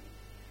fear.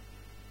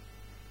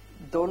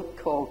 Don't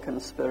call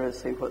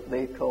conspiracy what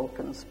they call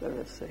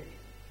conspiracy.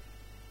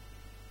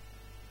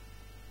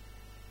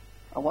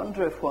 I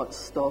wonder if what's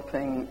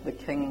stopping the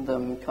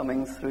kingdom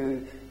coming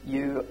through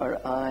you or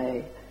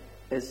I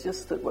is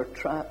just that we're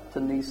trapped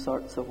in these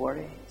sorts of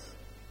worries.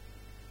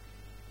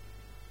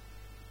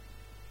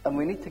 And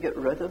we need to get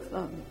rid of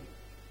them.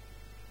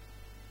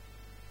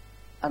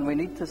 And we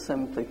need to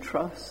simply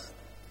trust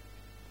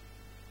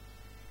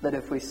that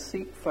if we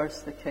seek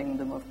first the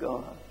kingdom of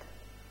God,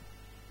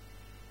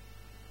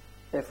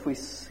 if we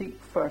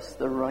seek first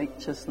the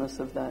righteousness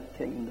of that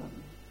kingdom,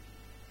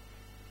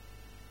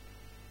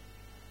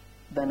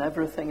 then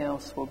everything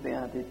else will be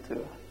added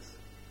to us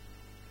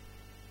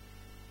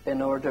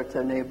in order to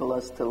enable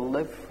us to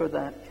live for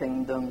that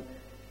kingdom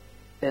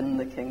in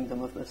the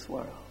kingdom of this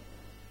world.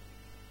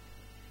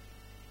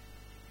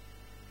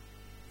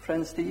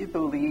 Friends, do you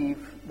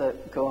believe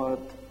that God,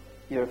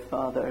 your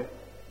Father,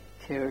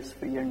 cares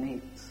for your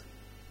needs?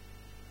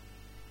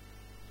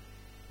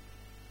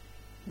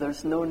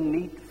 There's no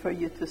need for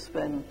you to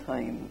spend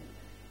time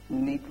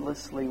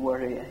needlessly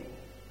worrying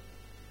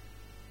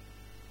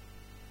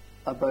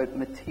about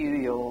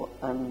material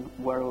and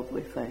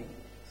worldly things.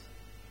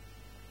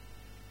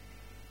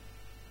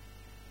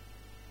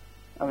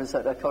 I was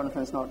at a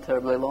conference not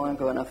terribly long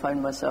ago, and I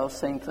found myself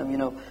saying to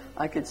them,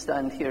 I could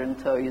stand here and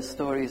tell you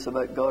stories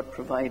about God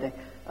providing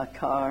a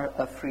car,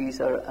 a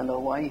freezer, and a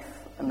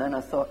wife. And then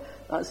I thought,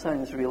 that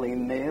sounds really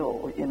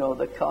male.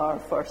 The car,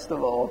 first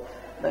of all,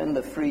 then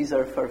the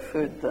freezer for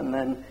food, and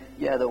then,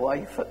 the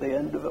wife at the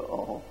end of it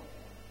all.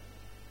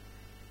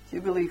 Do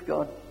you believe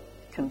God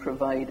can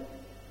provide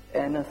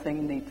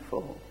anything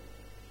needful?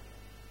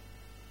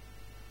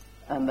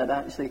 And that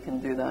actually can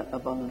do that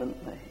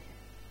abundantly?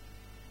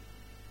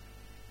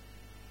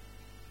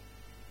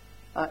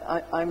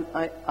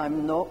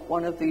 I'm not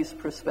one of these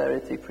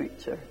prosperity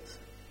preachers,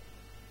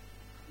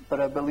 but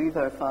I believe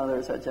our Father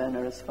is a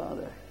generous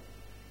Father,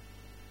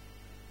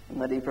 and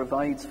that He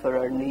provides for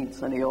our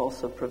needs, and He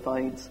also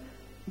provides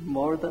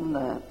more than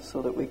that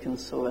so that we can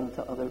sow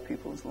into other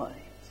people's lives.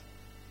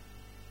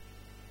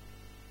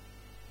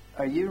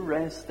 Are you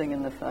resting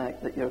in the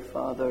fact that your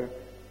Father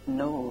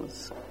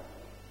knows?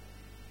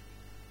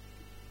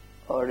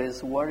 Or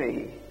is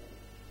worry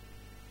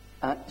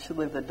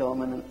actually the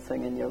dominant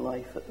thing in your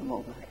life at the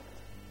moment?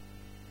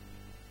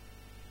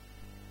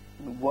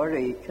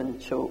 Worry can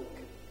choke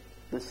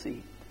the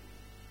seed.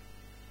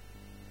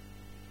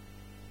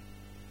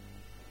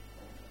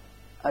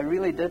 I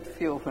really did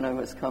feel when I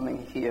was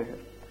coming here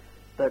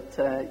that,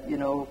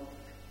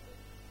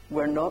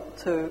 we're not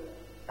to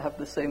have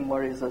the same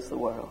worries as the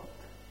world.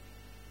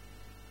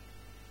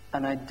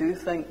 And I do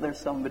think there's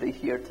somebody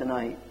here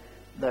tonight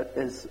that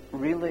is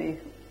really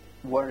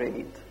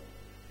worried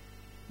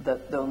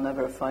that they'll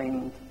never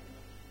find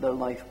their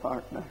life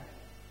partner.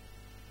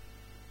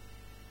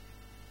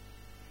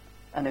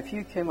 And if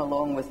you came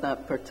along with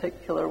that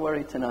particular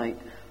worry tonight,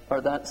 or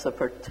that's a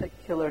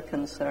particular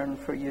concern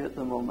for you at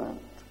the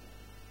moment,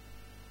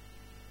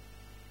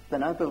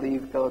 then I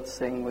believe God's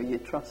saying, will you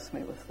trust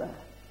me with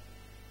that?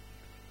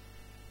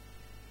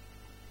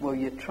 Will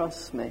you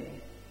trust me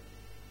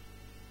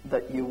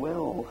that you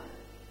will?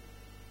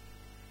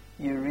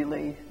 You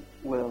really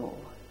will.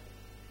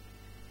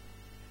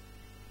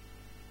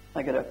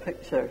 I got a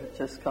picture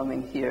just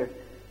coming here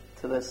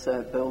to this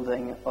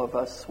building of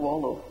a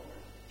swallow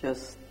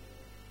just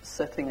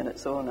sitting in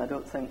its own. I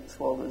don't think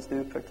swallows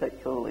do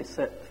particularly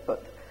sit,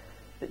 but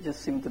it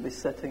just seemed to be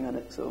sitting on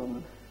its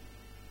own.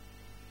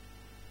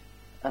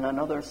 And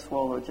another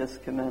swallow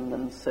just came in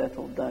and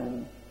settled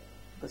down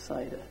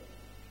beside it.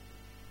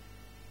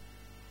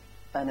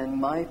 And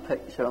in my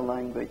picture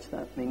language,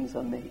 that means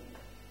a mate.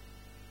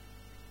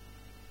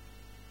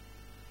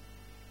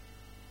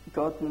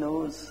 God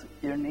knows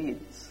your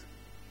needs,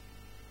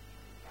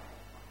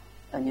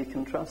 and you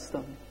can trust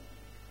Him.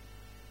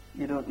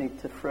 You don't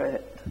need to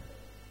fret.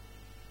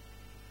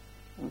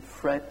 And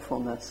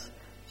fretfulness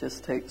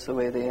just takes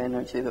away the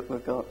energy that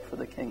we've got for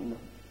the kingdom.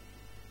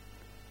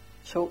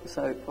 chokes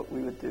out what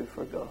we would do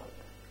for God.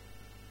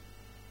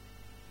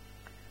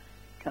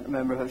 Can't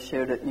remember if I've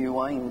shared it New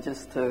Wine,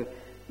 just to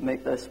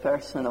make this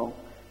personal.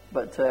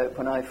 But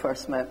when I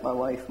first met my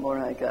wife,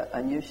 Morag,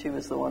 I knew she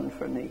was the one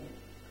for me.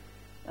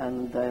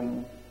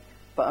 And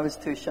but I was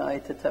too shy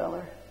to tell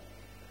her.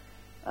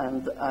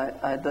 And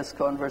I had this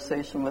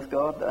conversation with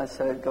God. I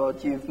said,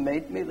 God, you've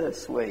made me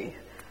this way,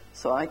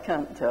 so I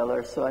can't tell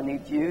her, so I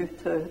need you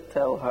to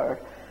tell her.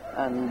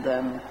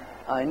 And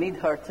I need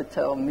her to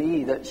tell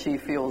me that she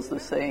feels the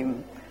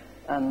same.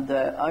 And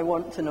I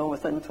want to know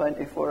within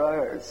 24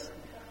 hours.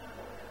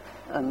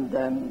 And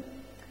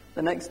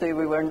the next day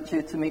we weren't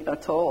due to meet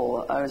at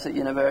all. I was at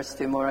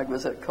university, Morag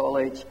was at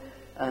college,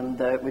 and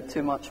we had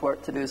too much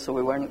work to do, so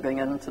we weren't going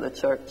into the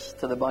church,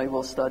 to the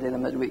Bible study, the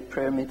midweek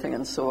prayer meeting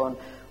and so on.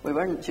 We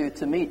weren't due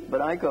to meet,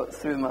 but I got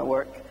through my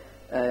work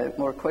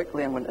more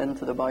quickly and went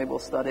into the Bible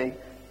study.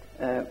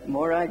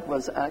 Morag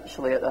was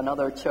actually at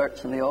another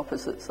church on the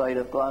opposite side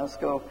of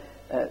Glasgow,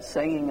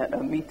 singing at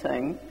a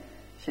meeting.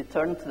 She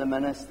turned to the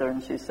minister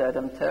and she said,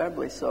 I'm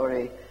terribly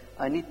sorry,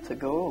 I need to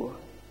go.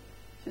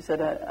 She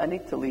said, I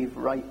need to leave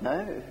right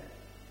now.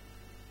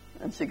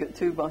 And she got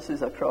 2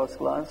 buses across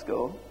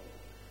Glasgow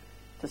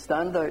to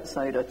stand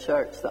outside a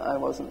church that I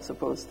wasn't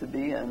supposed to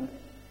be in.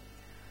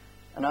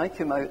 And I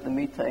came out the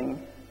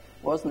meeting,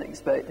 wasn't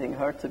expecting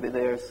her to be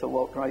there, so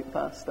walked right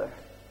past her.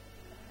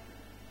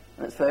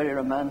 And it's very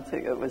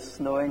romantic. It was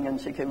snowing and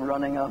she came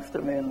running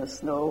after me in the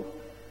snow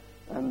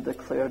and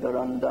declared her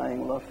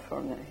undying love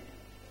for me.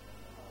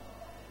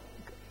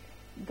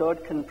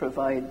 God can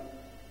provide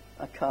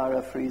a car,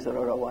 a freezer,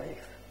 or a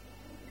wife.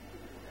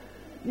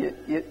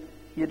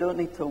 You don't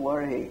need to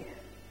worry.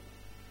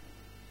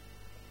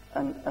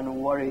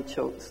 And worry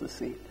chokes the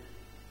seed.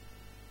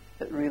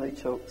 It really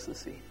chokes the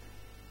seed.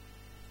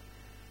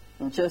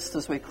 And just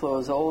as we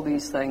close, all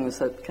these things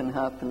that can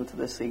happen to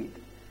the seed,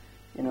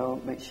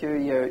 make sure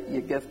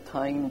you give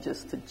time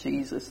just to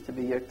Jesus to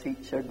be your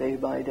teacher day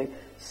by day.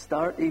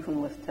 Start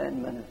even with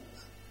 10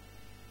 minutes.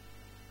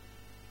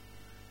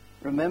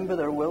 Remember,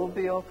 there will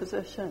be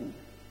opposition.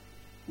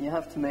 You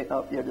have to make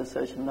up your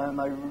decision. Now, am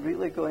I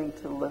really going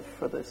to live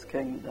for this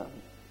kingdom?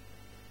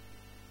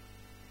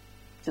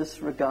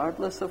 Just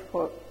regardless of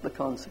what the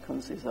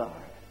consequences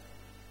are.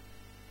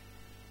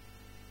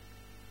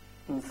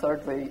 And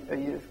thirdly, are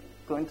you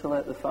going to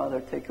let the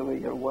Father take away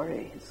your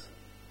worries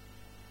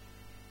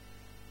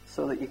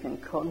so that you can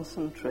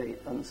concentrate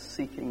on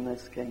seeking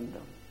this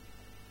kingdom,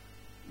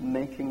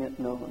 making it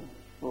known,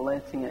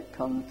 letting it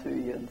come to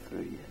you and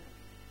through you?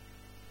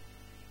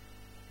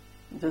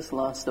 Just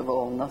last of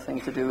all,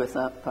 nothing to do with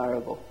that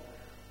parable.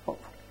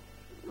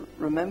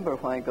 Remember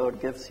why God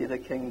gives you the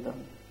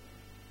kingdom.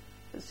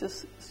 It's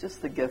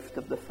just the gift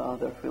of the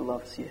Father who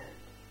loves you.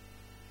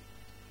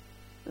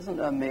 Isn't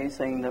it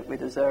amazing that we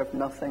deserve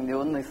nothing? The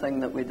only thing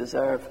that we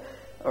deserve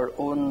or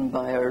own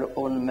by our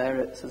own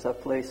merits is a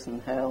place in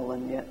hell,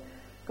 and yet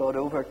God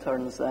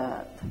overturns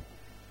that.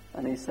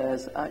 And he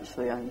says,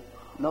 actually, I'm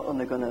not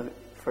only going to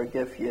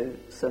forgive you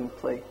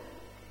simply,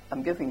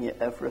 I'm giving you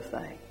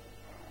everything.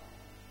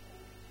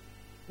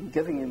 I'm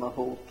giving you my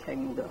whole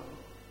kingdom.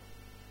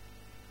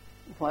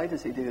 Why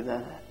does he do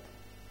that?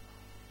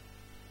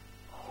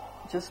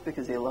 Just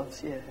because he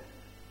loves you.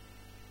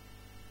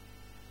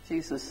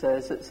 Jesus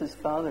says it's his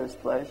Father's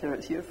pleasure,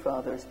 it's your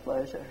Father's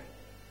pleasure,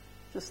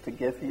 just to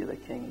give you the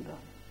kingdom.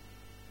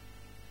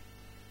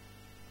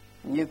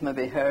 And you've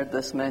maybe heard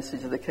this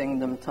message of the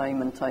kingdom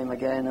time and time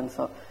again and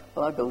thought,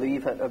 well, I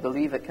believe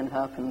it can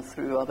happen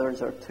through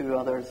others or to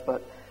others,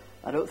 but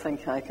I don't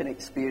think I can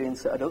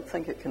experience it. I don't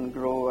think it can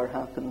grow or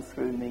happen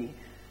through me.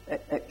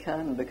 It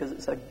can, because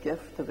it's a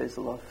gift of his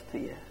love to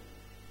you.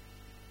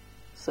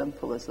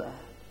 Simple as that.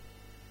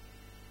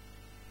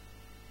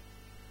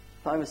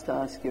 If I was to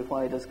ask you,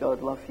 why does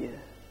God love you?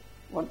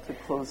 I want to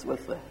close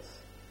with this.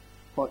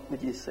 What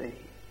would you say?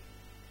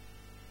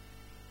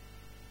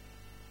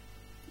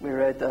 We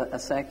read a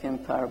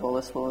second parable.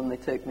 This will only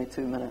take me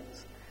 2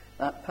 minutes.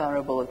 That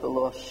parable of the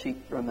lost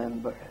sheep,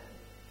 remember.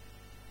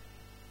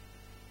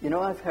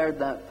 I've heard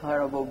that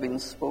parable being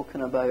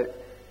spoken about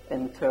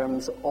in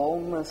terms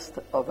almost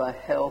of a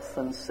health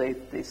and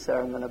safety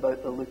sermon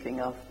about the looking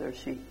after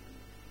sheep,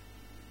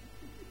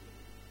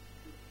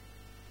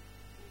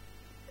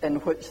 in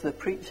which the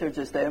preacher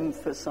just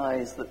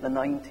emphasized that the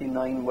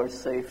 99 were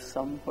safe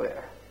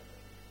somewhere.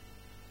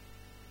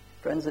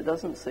 Friends, it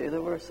doesn't say they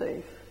were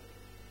safe.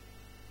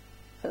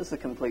 It says the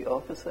complete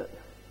opposite.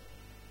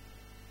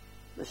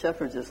 The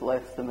shepherd just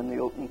left them in the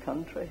open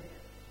country,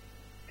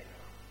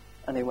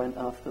 and he went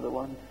after the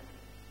one.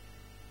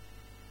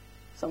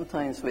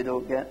 Sometimes we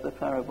don't get the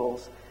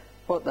parables.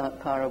 What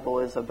that parable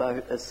is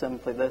about is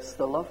simply this: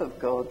 the love of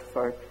God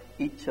for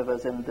each of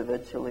us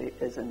individually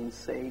is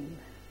insane.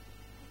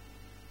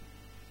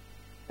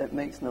 It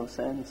makes no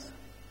sense.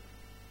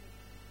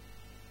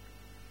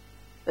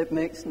 It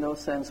makes no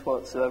sense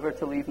whatsoever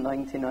to leave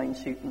 99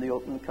 sheep in the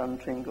open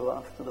country and go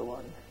after the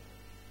one.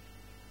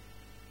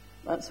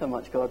 That's how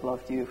much God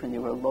loved you when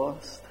you were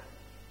lost.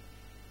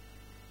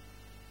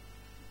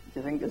 Do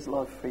you think his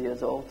love for you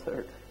is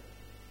altered?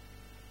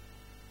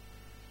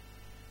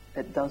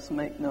 It does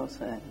make no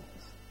sense.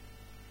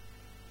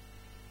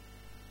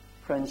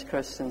 French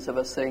Christians have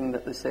a saying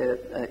that they say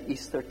at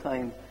Easter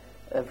time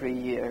every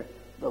year,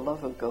 the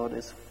love of God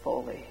is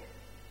folly.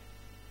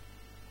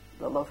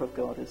 The love of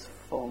God is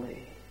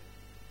folly.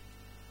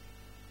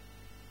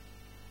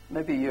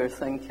 Maybe you're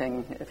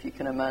thinking, if you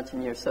can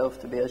imagine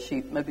yourself to be a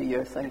sheep, maybe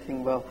you're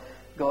thinking, well,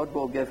 God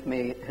will give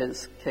me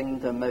his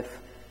kingdom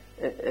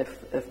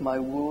if my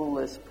wool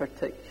is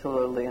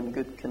particularly in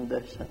good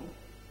condition.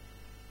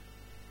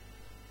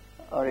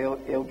 Or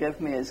he'll give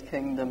me his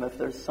kingdom if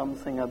there's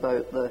something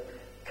about the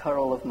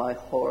curl of my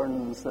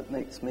horns that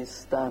makes me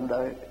stand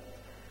out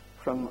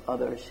from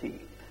other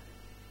sheep.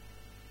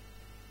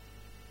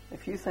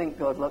 If you think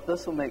God,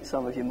 this will make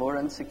some of you more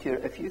insecure.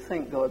 If you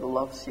think God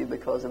loves you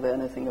because of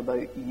anything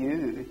about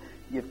you,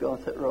 you've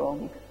got it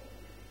wrong.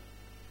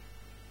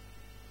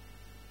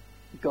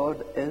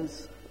 God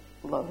is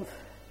love.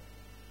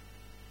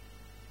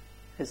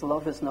 His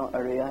love is not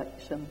a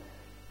reaction.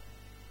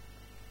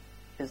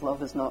 His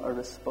love is not a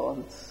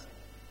response.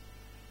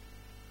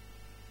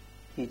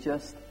 He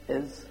just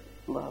is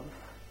love.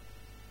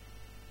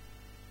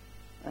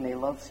 And he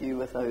loves you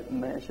without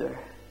measure,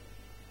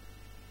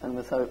 and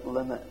without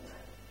limit,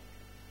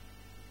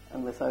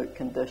 and without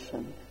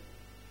condition.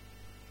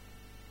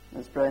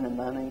 As Brennan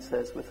Manning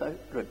says, without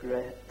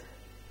regret.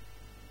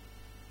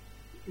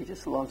 He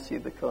just loves you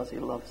because he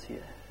loves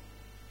you.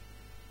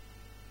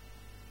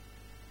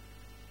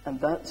 And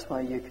that's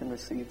why you can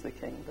receive the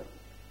kingdom.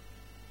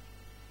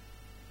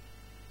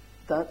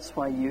 That's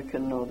why you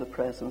can know the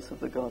presence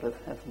of the God of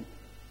heaven.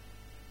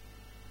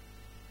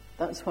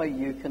 That's why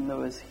you can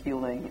know his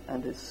healing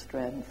and his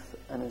strength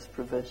and his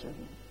provision.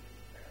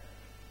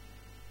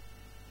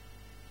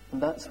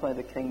 And that's why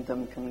the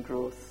kingdom can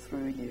grow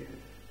through you.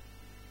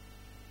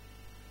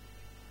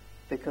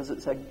 Because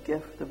it's a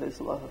gift of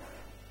his love.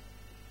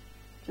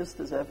 Just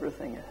as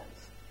everything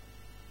is.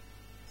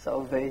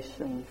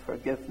 Salvation,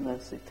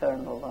 forgiveness,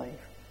 eternal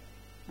life.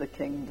 The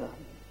kingdom.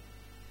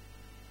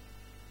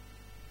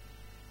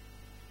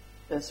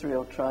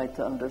 Israel tried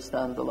to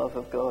understand the love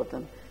of God,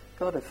 and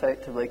God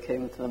effectively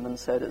came to them and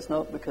said, it's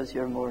not because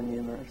you're more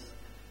numerous.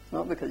 It's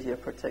not because you're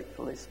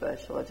particularly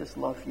special. I just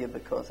love you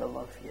because I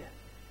love you.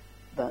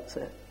 That's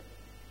it.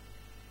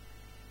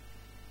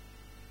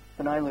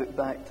 When I look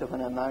back to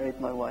when I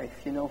married my wife,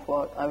 you know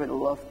what? I would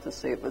love to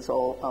say it was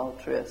all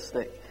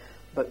altruistic.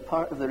 But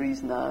part of the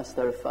reason I asked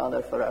our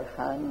Father for our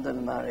hand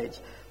in marriage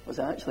was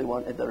I actually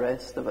wanted the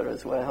rest of her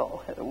as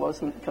well. It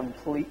wasn't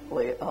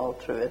completely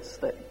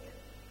altruistic.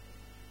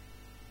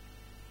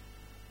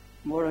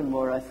 More and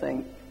more I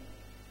think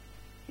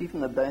even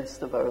the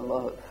best of our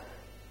love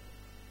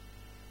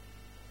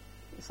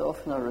is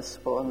often a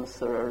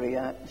response or a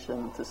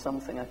reaction to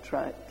something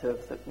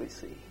attractive that we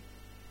see.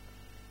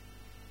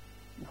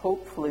 And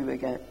hopefully we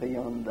get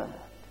beyond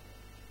that.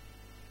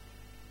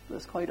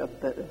 There's quite a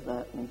bit of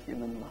that in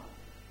human love.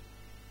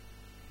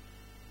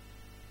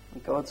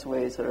 And God's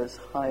ways are as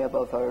high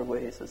above our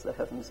ways as the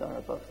heavens are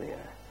above the earth.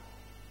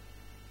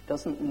 He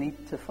doesn't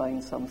need to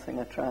find something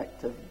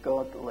attractive,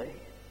 godly,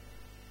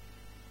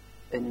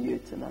 in you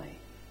tonight.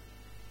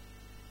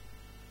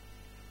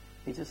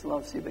 He just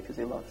loves you because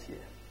he loves you.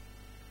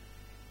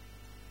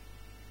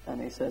 And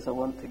he says, I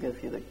want to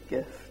give you the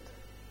gift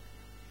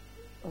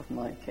of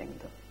my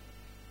kingdom.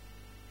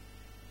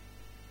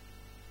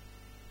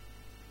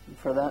 And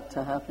for that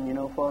to happen, you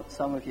know what?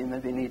 Some of you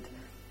maybe need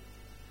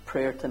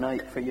prayer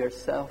tonight for your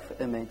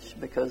self-image,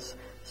 because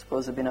I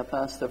suppose I've been a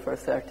pastor for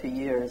 30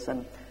 years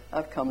and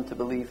I've come to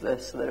believe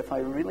this, that if I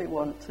really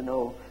want to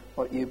know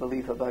what you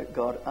believe about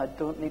God, I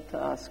don't need to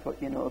ask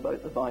what you know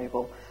about the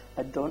Bible.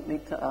 I don't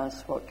need to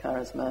ask what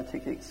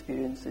charismatic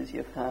experiences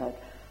you've had.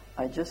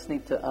 I just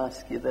need to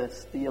ask you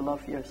this. Do you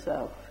love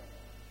yourself?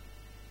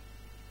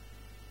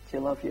 Do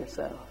you love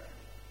yourself?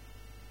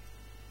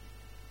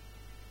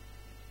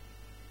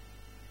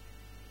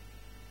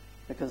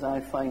 Because I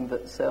find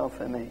that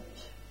self-image,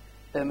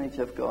 image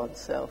of God,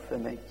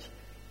 self-image,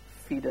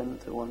 feed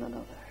into one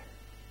another.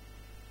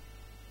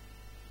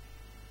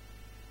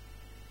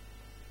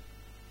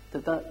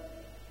 Did that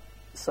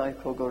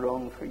cycle go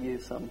wrong for you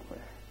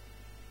somewhere?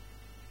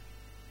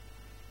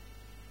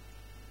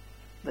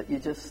 That you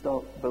just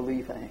stopped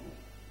believing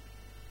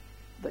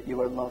that you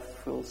were loved,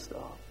 full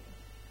stop?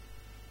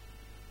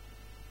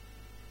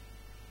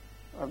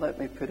 Or let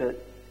me put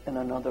it in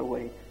another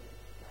way.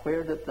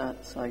 Where did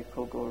that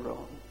cycle go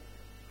wrong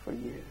for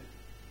you?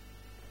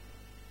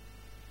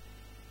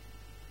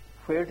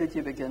 Where did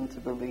you begin to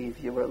believe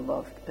you were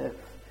loved if,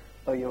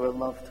 or you were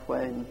loved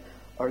when,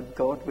 or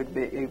God would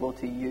be able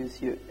to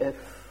use you if,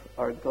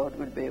 or God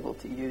would be able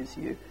to use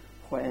you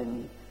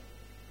when?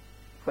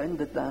 When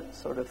did that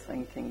sort of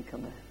thinking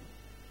come in?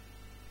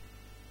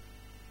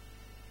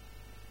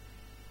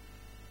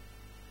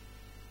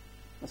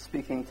 I was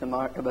speaking to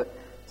Mark about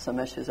some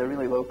issues. I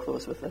really will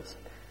close with this.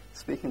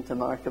 Speaking to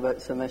Mark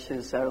about some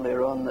issues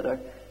earlier on that are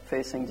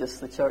facing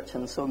just the church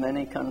in so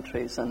many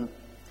countries, and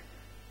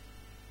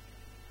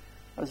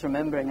I was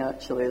remembering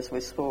actually as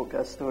we spoke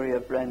a story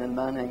of Brennan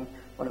Manning,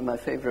 one of my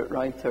favourite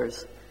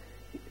writers.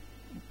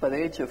 By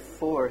the age of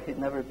 4, he'd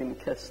never been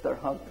kissed or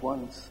hugged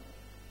once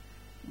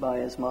by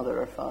his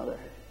mother or father.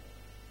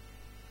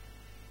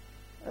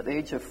 At the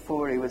age of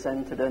 4, he was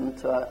entered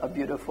into a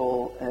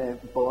beautiful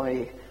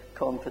boy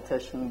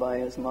competition by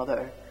his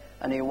mother,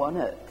 and he won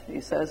it.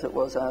 He says it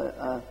was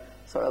a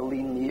sort of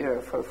lean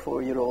year for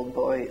 4-year-old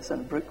boys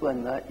in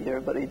Brooklyn that year,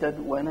 but he did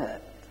win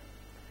it.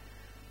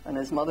 And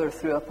his mother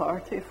threw a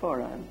party for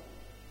him.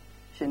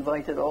 She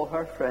invited all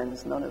her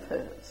friends, none of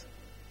his.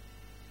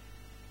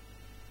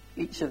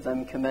 Each of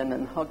them came in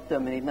and hugged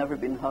him, and he'd never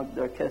been hugged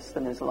or kissed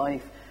in his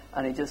life,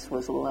 and he just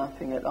was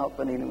lapping it up,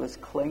 and he was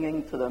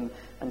clinging to them,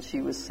 and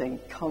she was saying,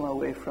 "Come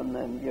away from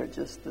them, you're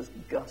just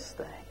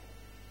disgusting."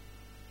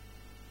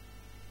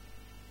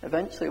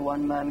 Eventually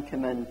one man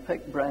came in,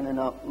 picked Brennan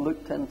up,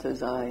 looked into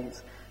his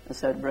eyes, and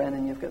said,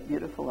 "Brennan, you've got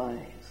beautiful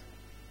eyes.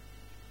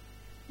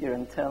 You're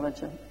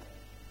intelligent,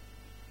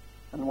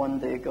 and one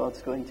day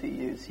God's going to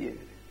use you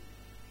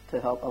to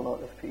help a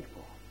lot of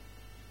people."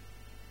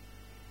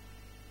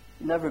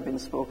 Never been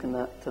spoken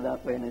to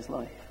that way in his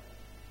life.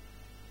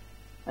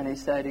 And he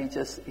said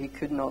he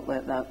could not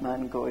let that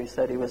man go. He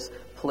said he was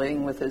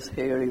playing with his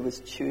hair, he was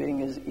chewing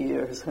his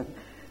ears, and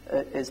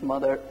his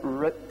mother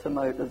ripped him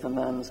out of the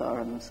man's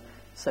arms,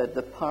 said,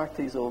 "The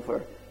party's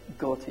over,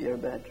 go to your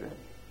bedroom."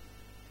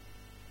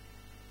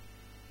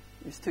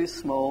 He was too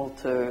small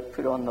to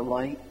put on the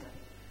light,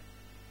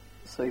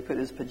 so he put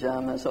his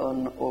pajamas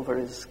on over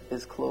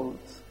his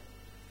clothes,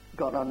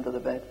 got under the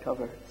bed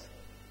covers.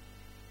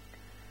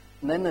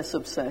 And then this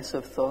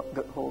obsessive thought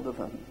got hold of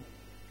him.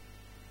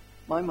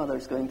 My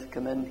mother's going to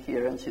come in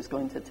here and she's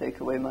going to take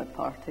away my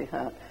party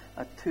hat,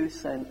 a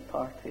 2-cent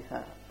party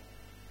hat.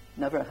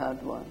 Never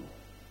had one.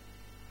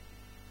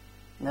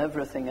 And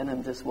everything in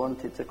him just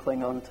wanted to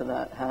cling on to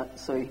that hat,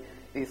 so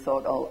he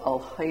thought, I'll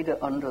hide it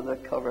under the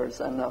covers,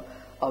 and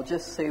I'll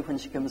just say when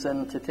she comes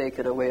in to take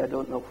it away, I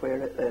don't know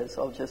where it is,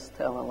 I'll just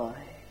tell a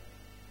lie.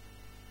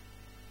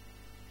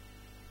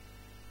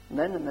 And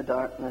then in the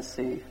darkness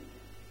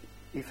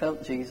he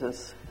felt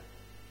Jesus.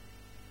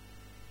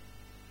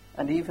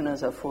 And even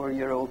as a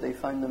 4-year-old, he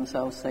found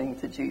himself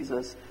saying to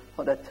Jesus,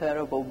 "What a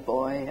terrible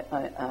boy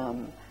I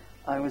am.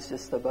 I was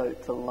just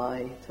about to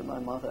lie to my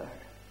mother."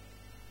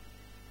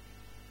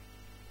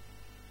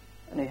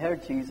 And he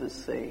heard Jesus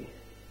say,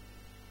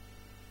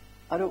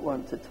 "I don't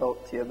want to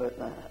talk to you about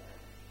that.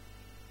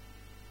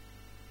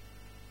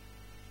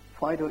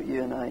 Why don't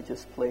you and I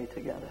just play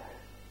together?"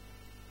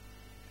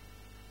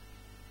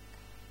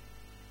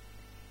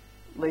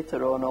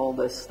 Later on, all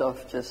this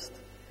stuff just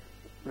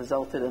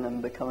resulted in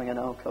him becoming an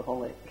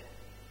alcoholic.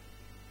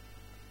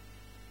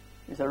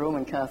 He was a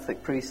Roman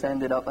Catholic priest,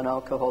 ended up an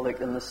alcoholic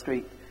in the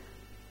street.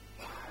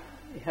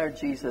 He heard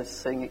Jesus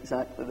sing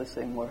exactly the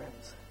same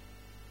words.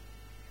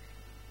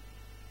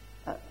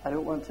 I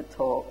don't want to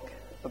talk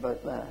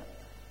about that.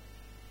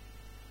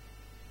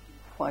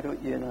 Why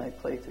don't you and I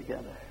play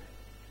together?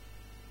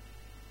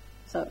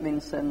 Does that mean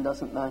sin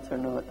doesn't matter?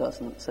 No, it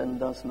doesn't. Sin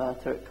does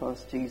matter. It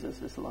cost Jesus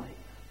his life.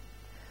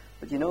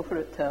 But you know what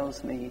it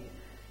tells me?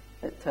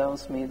 It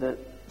tells me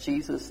that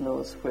Jesus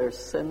knows where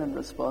sin and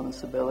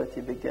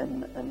responsibility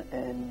begin and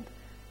end,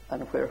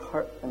 and where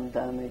hurt and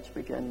damage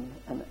begin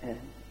and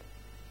end.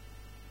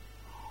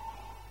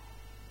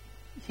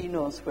 He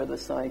knows where the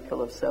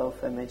cycle of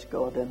self-image,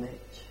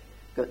 God-image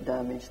got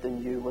damaged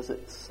in you. Was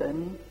it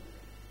sin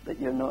that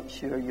you're not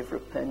sure you've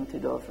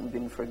repented of and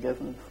been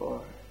forgiven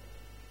for?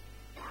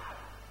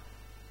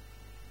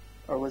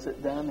 Or was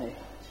it damage?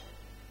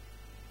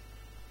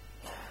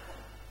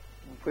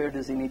 Where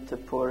does he need to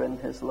pour in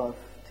his love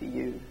to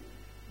you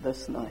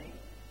this night?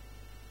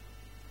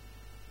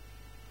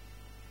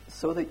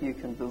 So that you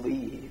can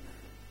believe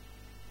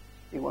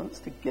he wants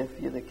to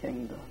give you the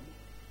kingdom.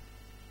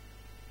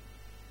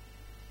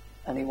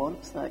 And he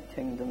wants that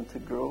kingdom to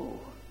grow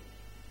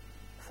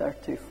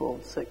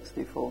 30-fold,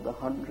 60-fold,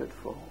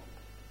 100-fold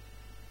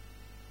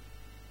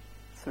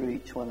through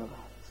each one of us.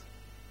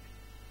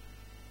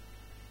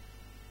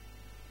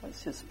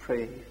 Let's just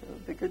pray. It'll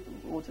be good.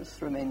 We'll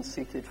just remain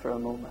seated for a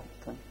moment.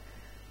 And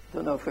I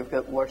don't know if we've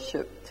got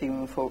worship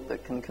team folk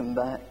that can come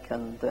back.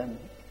 And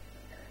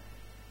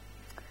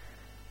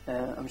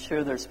I'm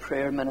sure there's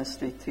prayer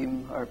ministry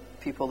team or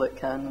people that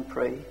can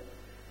pray.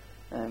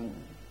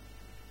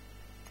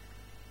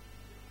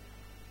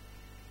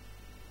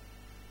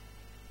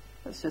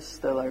 Let's just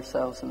still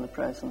ourselves in the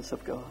presence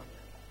of God.